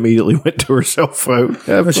Elaine immediately went to her cell phone.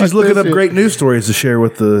 She's looking up great news stories to share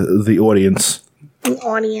with the audience. The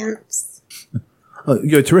audience.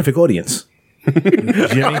 You're a terrific audience.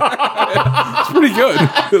 Jimmy? It's pretty good.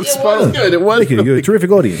 It's spot Good. It was. Thank you. You're a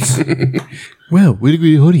terrific audience. Well, we're a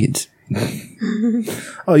great audience.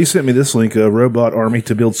 Oh, you sent me this link, a robot army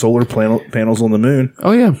to build solar panels on the moon.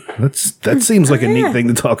 Oh, yeah. That seems like a neat thing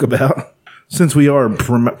to talk about. Since we are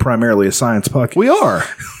primarily a science podcast. We are.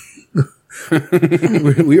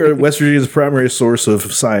 We are West Virginia's primary source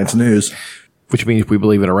of science news. Which means we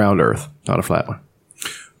believe in a round Earth, not a flat one.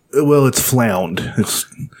 Well, it's flound.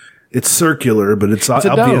 It's circular, but it's a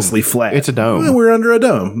obviously dome. flat. It's a dome. Well, we're under a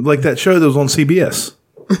dome. Like that show that was on CBS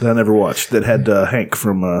that I never watched that had Hank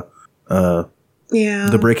from Yeah.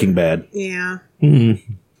 The Breaking Bad. Yeah.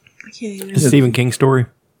 Mm-hmm. I can't even. It's a Stephen King story.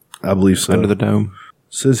 I believe so. Under the dome.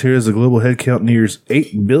 Says here as the global head count nears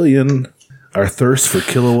 8 billion, our thirst for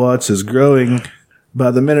kilowatts is growing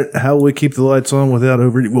by the minute. How will we keep the lights on without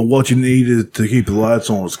overheating? Well, what you need to keep the lights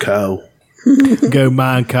on is coal. Go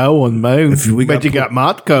mine coal on the moon. We Bet you got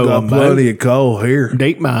mod coal got on the plenty moon. of coal here.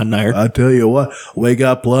 Deep mine there. I tell you what, we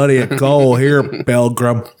got plenty of coal here,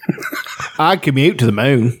 Pilgrim. I'd commute to the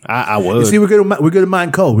moon. I would. You see, we're going to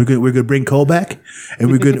mine coal. We're going to bring coal back,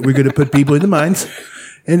 and we're going to put people in the mines.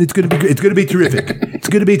 And it's going to be terrific. It's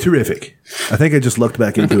going to be terrific. I think I just looked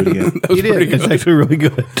back into it again. You did. It's actually really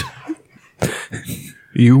good.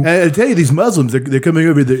 And I tell you, these Muslims, they're coming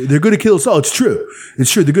over. They're going to kill us all. It's true.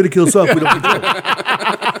 It's true. They're going to kill us all. We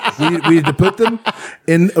don't we need to put them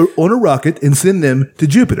on a rocket and send them to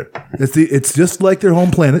Jupiter. It's just like their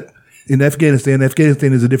home planet in Afghanistan.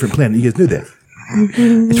 Afghanistan is a different planet. You guys knew that.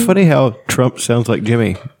 It's funny how Trump sounds like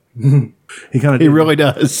Jimmy. He really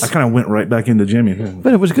does. I kind of went right back into Jimmy.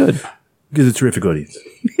 But it was good. Because it's a terrific audience.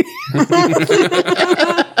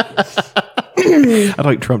 I'd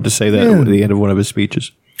like Trump to say that at the end of one of his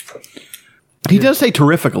speeches. He does say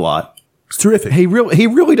terrific a lot. It's terrific. He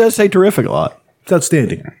really does say terrific a lot. It's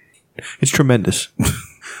outstanding. It's tremendous.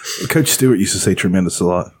 Coach Stewart used to say tremendous a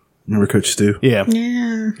lot. Remember Coach Stu? Yeah.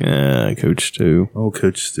 Yeah. Coach Stu. Oh,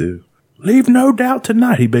 Coach Stu. Leave no doubt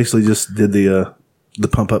tonight. He basically just did the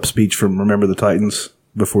pump up speech from Remember the Titans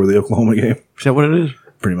before the Oklahoma game. Is that what it is?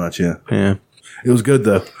 Pretty much, yeah. Yeah. It was good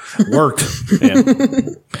though. Worked. Yeah.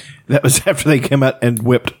 That was after they came out and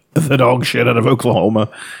whipped the dog shit out of Oklahoma.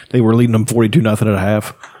 They were leading them 42-0 at a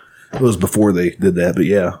half. It was before they did that, but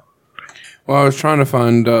yeah. Well, I was trying to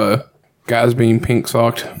find guys being pink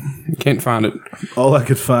socked. Can't find it. All I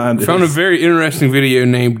could find Found a very interesting video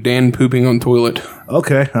named Dan Pooping on Toilet.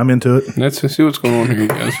 Okay, I'm into it. Let's see what's going on here, you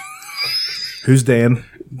guys. Who's Dan?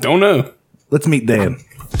 Don't know. Let's meet Dan.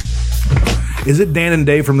 Is it Dan and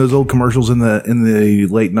Dave from those old commercials in the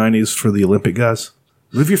late 90s for the Olympic guys?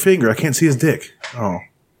 Move your finger. I can't see his dick. Oh,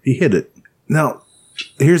 he hit it. Now,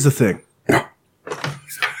 here's the thing.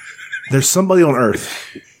 There's somebody on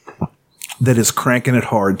Earth that is cranking it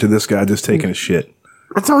hard to this guy just taking a shit.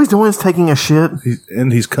 That's all he's doing is taking a shit.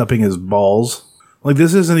 He's cupping his balls. Like,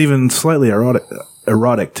 this isn't even slightly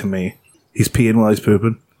erotic to me. He's peeing while he's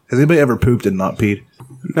pooping. Has anybody ever pooped and not peed?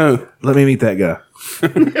 No. Let me meet that guy.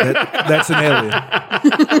 That's an alien.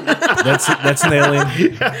 That's an alien.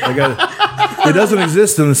 It doesn't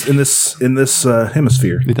exist in this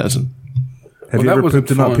hemisphere. It doesn't. Have you ever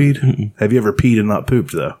pooped and not peed? Have you ever peed and not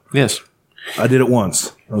pooped though? Yes. I did it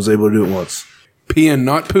once. I was able to do it once. Pee and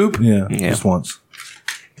not poop? Yeah, just once.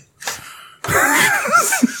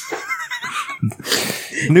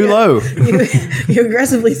 New low. You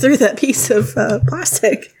aggressively threw that piece of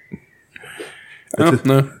plastic. Oh,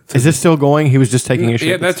 no. Is this still going? He was just taking a shit.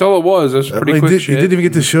 Yeah, that's all it was. That's pretty quick You shit. didn't even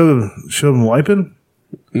get to show him wiping?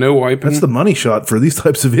 No wiping. That's the money shot for these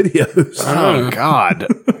types of videos. Oh, God.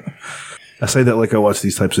 I say that like I watch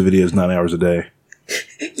these types of videos 9 hours a day.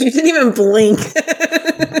 You didn't even blink.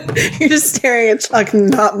 You're just staring at Chuck,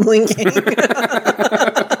 not blinking.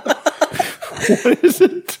 What is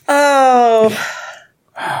it? Oh.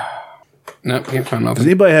 Nope, can't find Does nothing.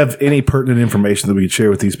 anybody have any pertinent information that we could share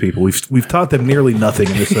with these people? We've taught them nearly nothing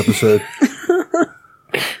in this episode.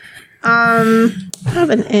 I have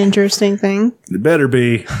an interesting thing. It better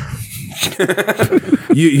be.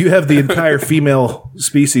 You have the entire female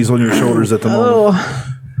species on your shoulders at the moment.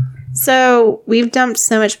 Oh. So we've dumped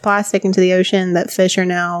so much plastic into the ocean that fish are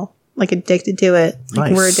now like addicted to it.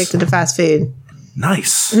 Like Nice. we're addicted to fast food.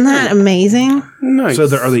 Nice. Isn't that amazing? Nice. So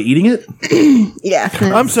are they eating it? Yeah.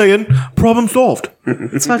 I'm saying problem solved.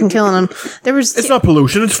 It's fucking killing them. There was It's not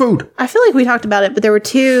pollution, it's food. I feel like we talked about it, but there were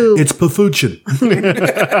two It's pollution.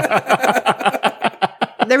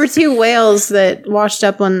 there were two whales that washed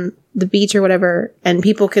up on the beach or whatever, and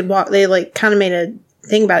people could walk. They like kind of made a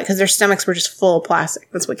thing about it because their stomachs were just full of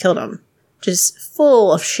plastic. That's what killed them. Just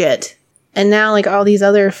full of shit. And now like all these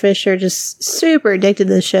other fish are just super addicted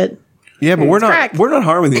to this shit. Yeah, but we're crack. not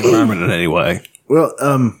harming the environment in any way. Well,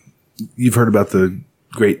 you've heard about the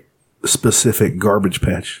great specific garbage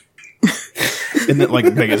patch. Isn't it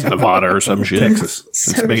like big as Nevada or some shit? Texas.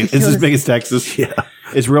 It's as big as Texas. Yeah.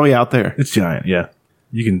 It's really out there. It's giant, yeah.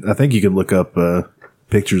 I think you can look up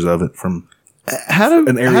pictures of it from How do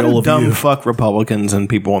an aerial dumb view. fuck Republicans and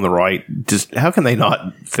people on the right just? How can they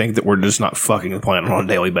not think that we're just not fucking the planet on a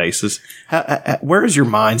daily basis? Where is your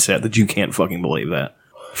mindset that you can't fucking believe that?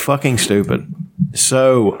 Fucking stupid.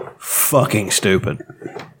 So fucking stupid.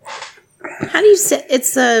 How do you say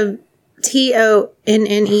it's a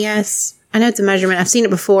TONNES? I know it's a measurement. I've seen it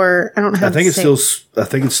before. I don't know how I think to it's say still. I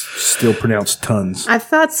think it's still pronounced tons. I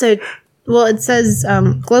thought so. Well, it says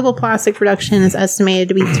global plastic production is estimated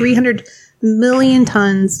to be 300 million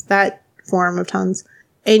tons, that form of tons,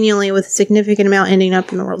 annually, with a significant amount ending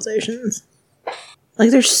up in the world's oceans.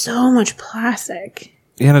 Like, there's so much plastic.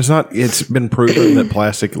 Yeah, and it's been proven that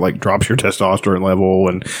plastic like drops your testosterone level,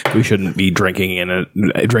 and we shouldn't be drinking out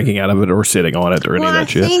of it or sitting on it or any of that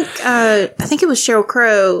shit. I think it was Sheryl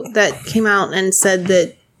Crow that came out and said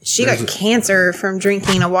that she got cancer from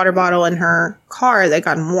drinking a water bottle in her car that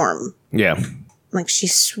got warm. Yeah. Like, she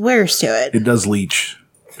swears to it. It does leach,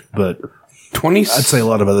 but 20. I'd say a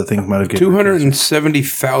lot of other things might have given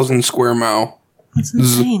 270,000 square mile. That's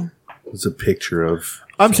insane. It's a picture of.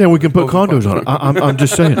 I'm saying we can put condos on it. I'm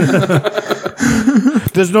just saying.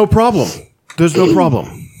 There's no problem. There's no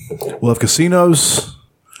problem. Well, if casinos,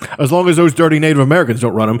 as long as those dirty Native Americans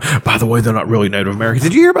don't run them. By the way, they're not really Native Americans.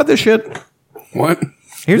 Did you hear about this shit? What?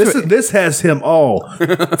 This has him all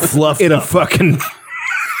fluffed in up. a fucking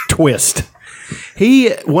twist.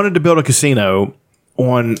 He wanted to build a casino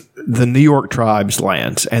on the New York tribes'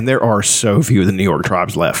 lands, and there are so few of the New York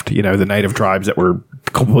tribes left. You know, the native tribes that were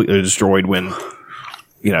completely destroyed when,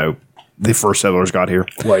 you know, the first settlers got here.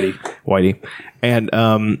 Whitey. And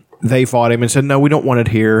they fought him and said, no, we don't want it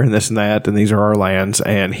here, and this and that, and these are our lands.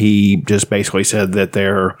 And he just basically said that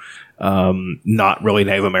they're not really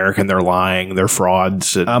Native American. They're lying. They're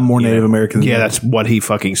frauds. And, I'm more Native American than Yeah, you. that's what he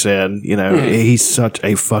fucking said. You know, he's such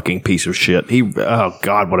a fucking piece of shit. Oh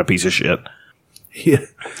God, what a piece of shit. Yeah.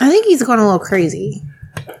 I think he's going a little crazy.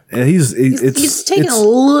 And He's taking a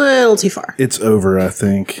little too far. It's over, I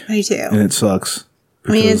think. I do too. And it sucks.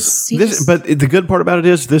 I mean, But the good part about it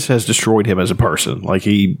is this has destroyed him as a person. Like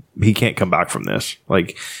he can't come back from this.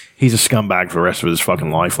 Like he's a scumbag for the rest of his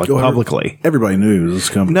fucking life. Like publicly, everybody knew he was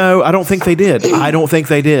a scumbag. No, I don't think they did.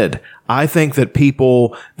 I think that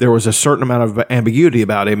there was a certain amount of ambiguity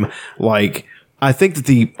about him. Like I think that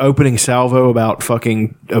the opening salvo about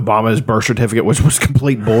fucking Obama's birth certificate was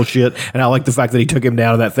complete bullshit. And I like the fact that he took him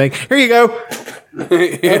down to that thing. Here you go.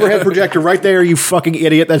 Overhead projector right there, you fucking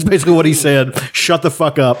idiot. That's basically what he said. Shut the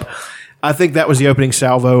fuck up. I think that was the opening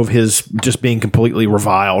salvo of his just being completely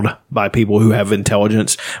reviled by people who have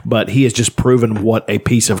intelligence. But he has just proven what a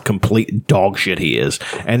piece of complete dog shit he is.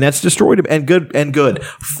 And that's destroyed him. And good.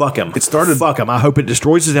 Fuck him. Fuck him. I hope it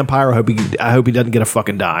destroys his empire. I hope he doesn't get a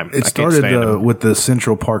fucking dime. It started with the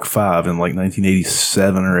Central Park 5 in like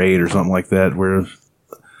 1987 or 8 or something like that, where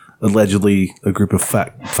allegedly a group of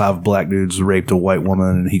 5 black dudes raped a white woman,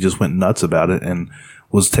 and he just went nuts about it and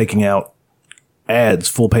was taking out ads,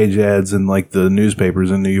 full page ads in like the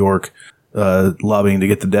newspapers in New York, lobbying to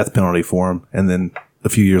get the death penalty for him. And then a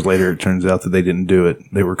few years later, it turns out that they didn't do it.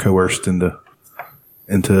 They were coerced into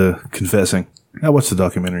confessing. Now, what's the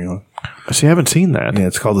documentary on? See, I haven't seen that. Yeah,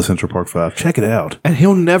 it's called The Central Park Five. Check it out. And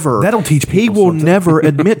he'll never. That'll teach people He will something. never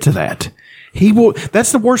admit to that. He will.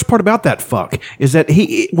 That's the worst part about that fuck is that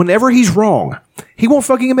whenever he's wrong, he won't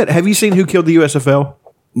fucking admit. Have you seen Who Killed the USFL?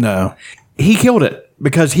 No. He killed it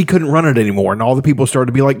because he couldn't run it anymore, and all the people started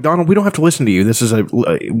to be like, Donald, we don't have to listen to you. This is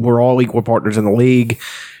we're all equal partners in the league.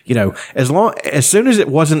 You know, as soon as it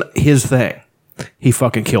wasn't his thing, he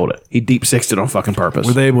fucking killed it. He deep sixed it on fucking purpose.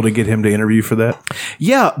 Were they able to get him to interview for that?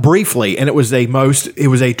 Yeah, briefly, and it was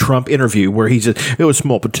a Trump interview where he said it was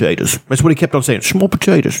small potatoes. That's what he kept on saying. Small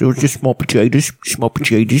potatoes. It was just small potatoes. Small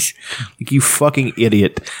potatoes. Like, you fucking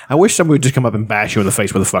idiot. I wish somebody would just come up and bash you in the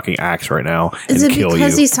face with a fucking axe right now Is and it kill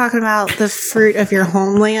because you. he's talking about the fruit of your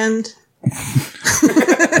homeland?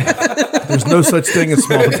 There's no such thing as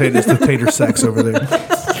small potatoes to tater sacks over there.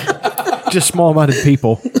 Just small-minded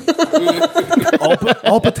people.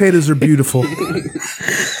 All potatoes are beautiful.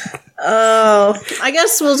 Oh, I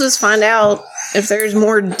guess we'll just find out if there's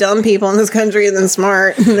more dumb people in this country than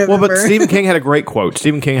smart. Well, but Stephen King had a great quote.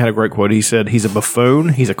 He said, he's a buffoon.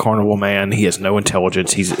 He's a carnival man. He has no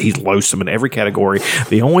intelligence. He's loathsome in every category.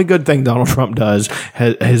 The only good thing Donald Trump has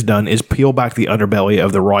done is peel back the underbelly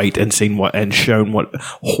of the right and shown what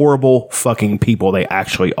horrible fucking people they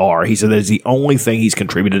actually are. He said that is the only thing he's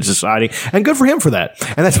contributed to society, and good for him for that.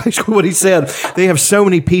 And that's basically what he said. They have so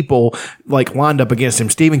many people like lined up against him.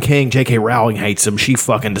 Stephen King, J.K. Rowling hates him. She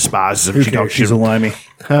fucking despises him. She talks She's a limey.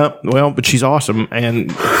 well, but she's awesome,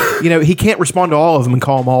 and you know he can't respond to all of them and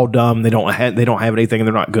call them all dumb. They don't have anything, and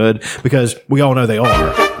they're not good because we all know they are.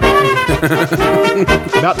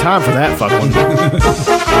 About time for that fuck one.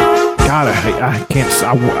 God, I can't.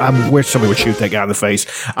 I wish somebody would shoot that guy in the face.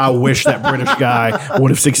 I wish that British guy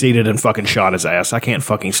would have succeeded and fucking shot his ass. I can't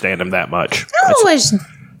fucking stand him that much. I wish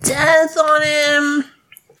death on him.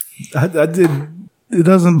 I did. He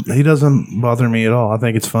doesn't bother me at all. I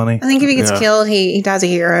think it's funny. I think if he gets killed, he dies a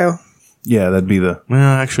hero. Yeah, that'd be the. Well,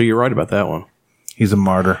 actually, you're right about that one. He's a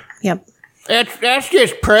martyr. Yep. That's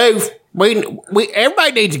just proof. We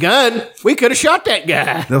everybody needs a gun. We could have shot that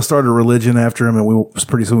guy. They'll start a religion after him, and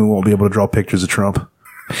pretty soon we won't be able to draw pictures of Trump.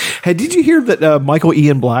 Hey, did you hear that Michael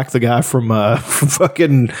Ian Black, the guy from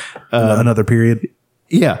fucking Another Period?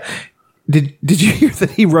 Yeah. Did you hear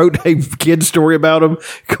that he wrote a kid story about him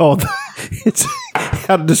called it's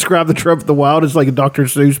How to Describe the Trump of the Wild? It's like a Dr.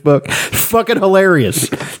 Seuss book. Fucking hilarious.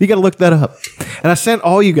 You got to look that up. And I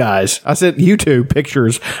sent you two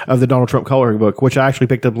pictures of the Donald Trump coloring book, which I actually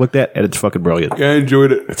picked up and looked at, and it's fucking brilliant. Yeah, I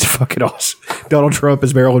enjoyed it. It's fucking awesome. Donald Trump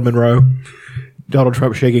is Marilyn Monroe. Donald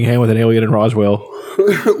Trump shaking hand with an alien in Roswell.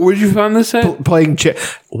 Where'd you find this at? Playing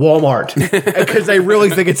Walmart. Because they really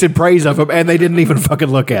think it's in praise of him, and they didn't even fucking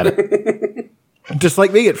look at it. Just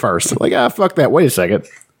like me at first. Like, fuck that. Wait a second.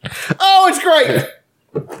 Oh, it's great.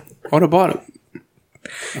 Why'd I bought it?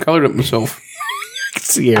 I colored it myself. I can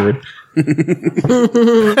see Aaron.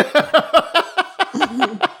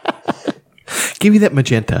 Give me that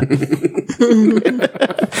magenta.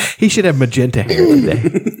 He should have magenta hair today.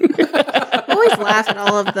 I always laugh at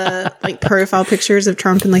all of the like profile pictures of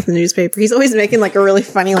Trump in like the newspaper. He's always making like a really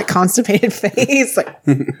funny like constipated face. Like,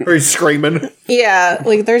 or he's screaming. Yeah,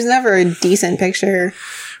 like there's never a decent picture.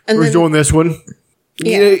 And We're doing this one.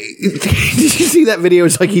 Yeah. Did you see that video?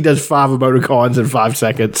 It's like he does 5 emoticons in 5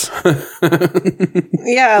 seconds.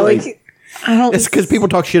 Yeah, like I don't. It's because people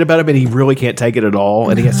talk shit about him and he really can't take it at all,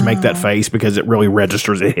 and he has to make that face because it really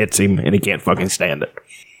registers. It hits him, and he can't fucking stand it.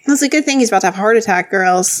 It's a good thing he's about to have a heart attack, or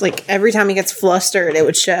else like every time he gets flustered, it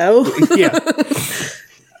would show. Yeah.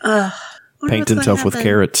 Paint himself with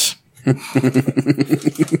carrots.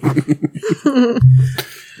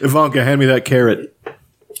 Ivanka, hand me that carrot.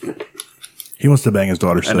 He wants to bang his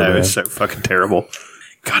daughter so I know, bad. it's so fucking terrible.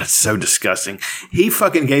 God, it's so disgusting. He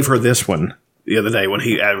fucking gave her this one the other day when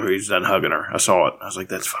after he's done hugging her. I saw it. I was like,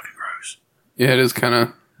 that's fucking gross. Yeah, it is kind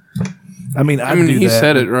of. I mean, he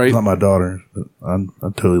said it right. It's not my daughter, but I'd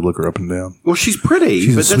totally look her up and down. Well, she's pretty.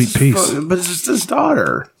 She's a but sweet piece. But it's just his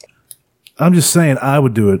daughter. I'm just saying I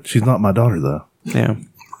would do it. She's not my daughter, though. Yeah.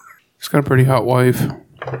 He's got a pretty hot wife.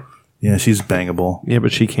 Yeah, she's bangable. Yeah,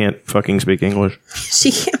 but she can't fucking speak English. She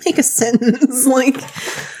can't make a sentence. Like,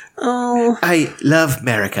 oh, I love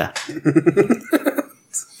America.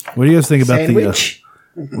 What do you guys think about Sandwich?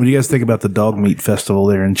 what do you guys think about the dog meat festival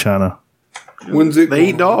there in China? When's it? They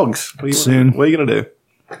eat dogs. Soon. What are you going to do?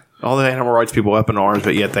 All the animal rights people up in arms,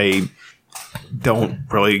 but yet they don't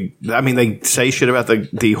really. I mean, they say shit about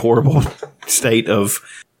the horrible state of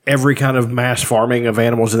every kind of mass farming of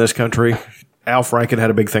animals in this country. Al Franken had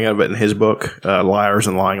a big thing of it in his book, Liars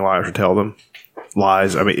and Lying Liars Who Tell Them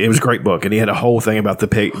Lies. I mean, it was a great book, and he had a whole thing about the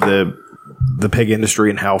pig industry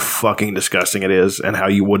and how fucking disgusting it is, and how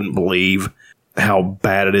you wouldn't believe how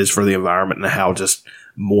bad it is for the environment and how just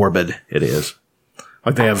morbid it is.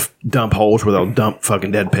 Like, they have dump holes where they'll dump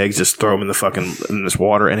fucking dead pigs, just throw them in this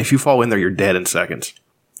water, and if you fall in there, you're dead in seconds.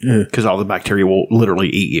 Because all the bacteria will literally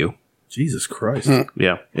eat you. Jesus Christ.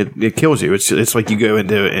 Yeah, it kills you. It's like you go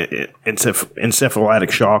into encephalitic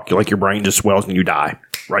shock, like your brain just swells and you die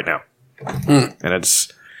right now. And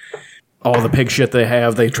it's all the pig shit they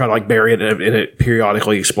have. They try to like bury it, and it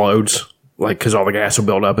periodically explodes, like because all the gas will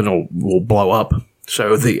build up and it will blow up.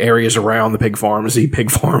 So the areas around the big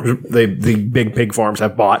big pig farms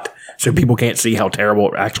have bought, so people can't see how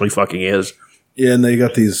terrible it actually fucking is. Yeah, and they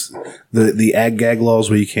got the ag gag laws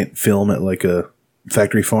where you can't film at like a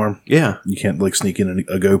factory farm. Yeah, you can't like sneak in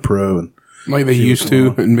a GoPro and like they used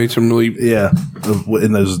to, and make some really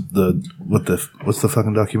in those what's the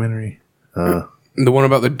fucking documentary? The one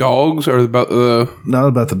about the dogs, or about the not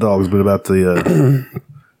about the dogs, but about the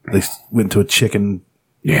they went to a chicken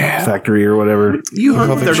factory or whatever. You heard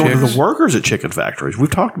what they're doing to the workers at chicken factories. We've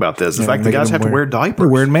talked about this. The fact the guys have to wear diapers. They're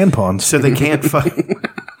wearing man pawns, so they can't fuck.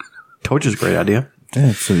 Told you it's a great idea.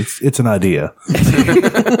 Yeah, it's an idea.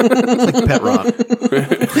 It's like pet rock.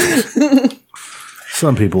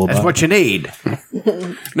 Some people. That's what you need.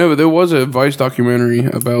 No, but there was a Vice documentary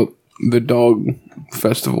about the dog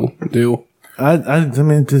festival deal. I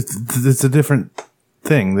mean, it's a different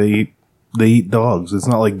thing. They eat dogs. It's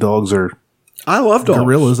not like dogs are. I love dogs.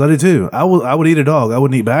 Gorillas. I do too. I would eat a dog. I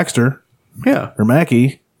wouldn't eat Baxter. Yeah, or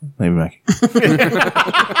Mackie. Maybe Mackie.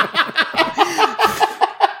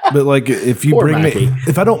 But like, if you bring me,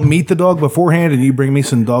 if I don't meet the dog beforehand and you bring me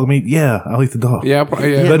some dog meat, yeah, I'll eat the dog. Yeah. But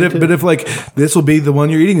if like this will be the one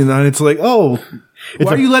you're eating tonight, it's like, oh,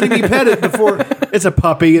 why are you letting me pet it before? It's a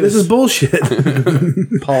puppy. This is bullshit.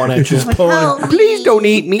 Pawing at you. Pawing. Please don't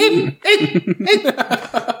eat me.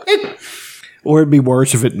 Or it'd be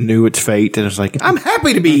worse if it knew its fate and it's like, I'm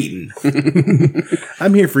happy to be eaten.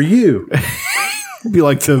 I'm here for you. It'd be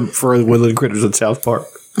like for the woodland critters in South Park.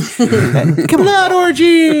 Come on,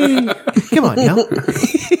 orgy! Come on, now.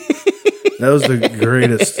 That was the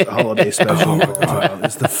greatest holiday special of all time.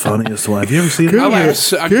 It's the funniest one. Have you ever seen it?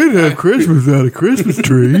 Can't have Christmas without a Christmas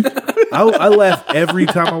tree. I laugh every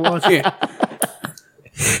time I watch it.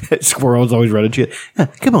 Squirrel's always running shit.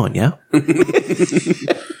 Come on, yeah.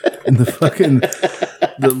 And the fucking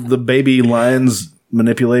the baby lion's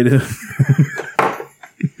manipulated.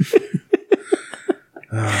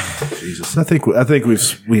 Oh, Jesus, I think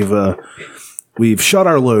we've shot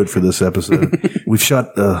our load for this episode. We've shot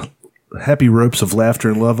happy ropes of laughter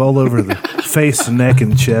and love all over the face, neck,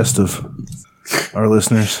 and chest of our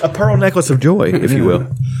listeners. A pearl necklace of joy, if you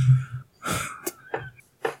will.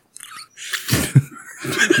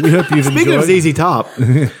 We hope you've Speaking enjoyed. of ZZ Top,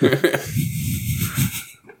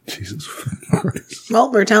 Jesus.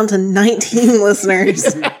 Well, we're down to 19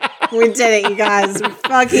 listeners. We did it, you guys. We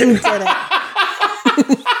fucking did it.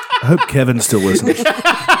 I hope Kevin still listens.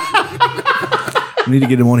 We need to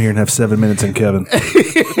get him on here and have 7 minutes in Kevin.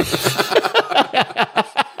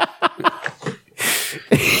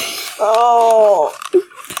 Oh.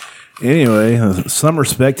 Anyway, summer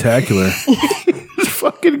spectacular. it's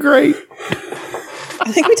fucking great.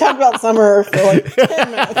 I think we talked about summer for like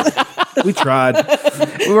 10 minutes. We tried.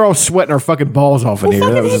 We were all sweating our fucking balls off in here.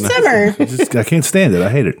 Fucking hate summer. I can't stand it. I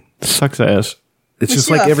hate it. Sucks ass. It's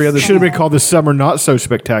just like every other. Should have been called the summer not so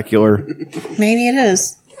spectacular. Maybe it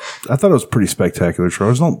is. I thought it was pretty spectacular,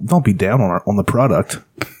 Charles. Don't be down on the product.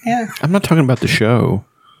 Yeah. I'm not talking about the show.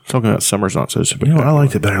 I'm talking about summer's not so spectacular. You know, I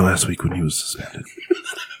liked it better last week when he was suspended.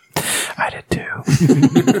 I did too.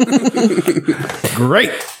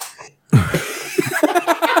 Great.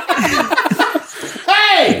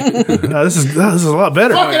 Hey! This is a lot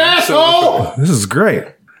better. Fucking asshole! This is great.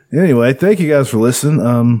 Anyway, thank you guys for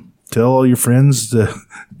listening. Tell all your friends to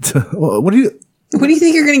what do you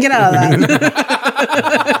think you're going to get out of that?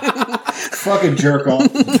 Fucking jerk off.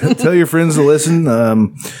 Tell your friends to listen.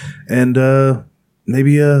 And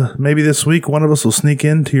maybe this week one of us will sneak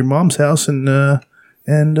into your mom's house and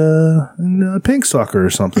pink soccer or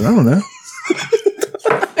something. I don't know.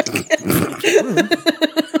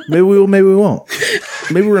 Maybe we will. Maybe we won't.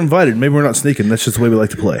 Maybe we're invited. Maybe we're not sneaking. That's just the way we like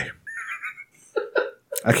to play.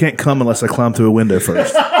 I can't come unless I climb through a window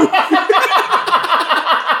first.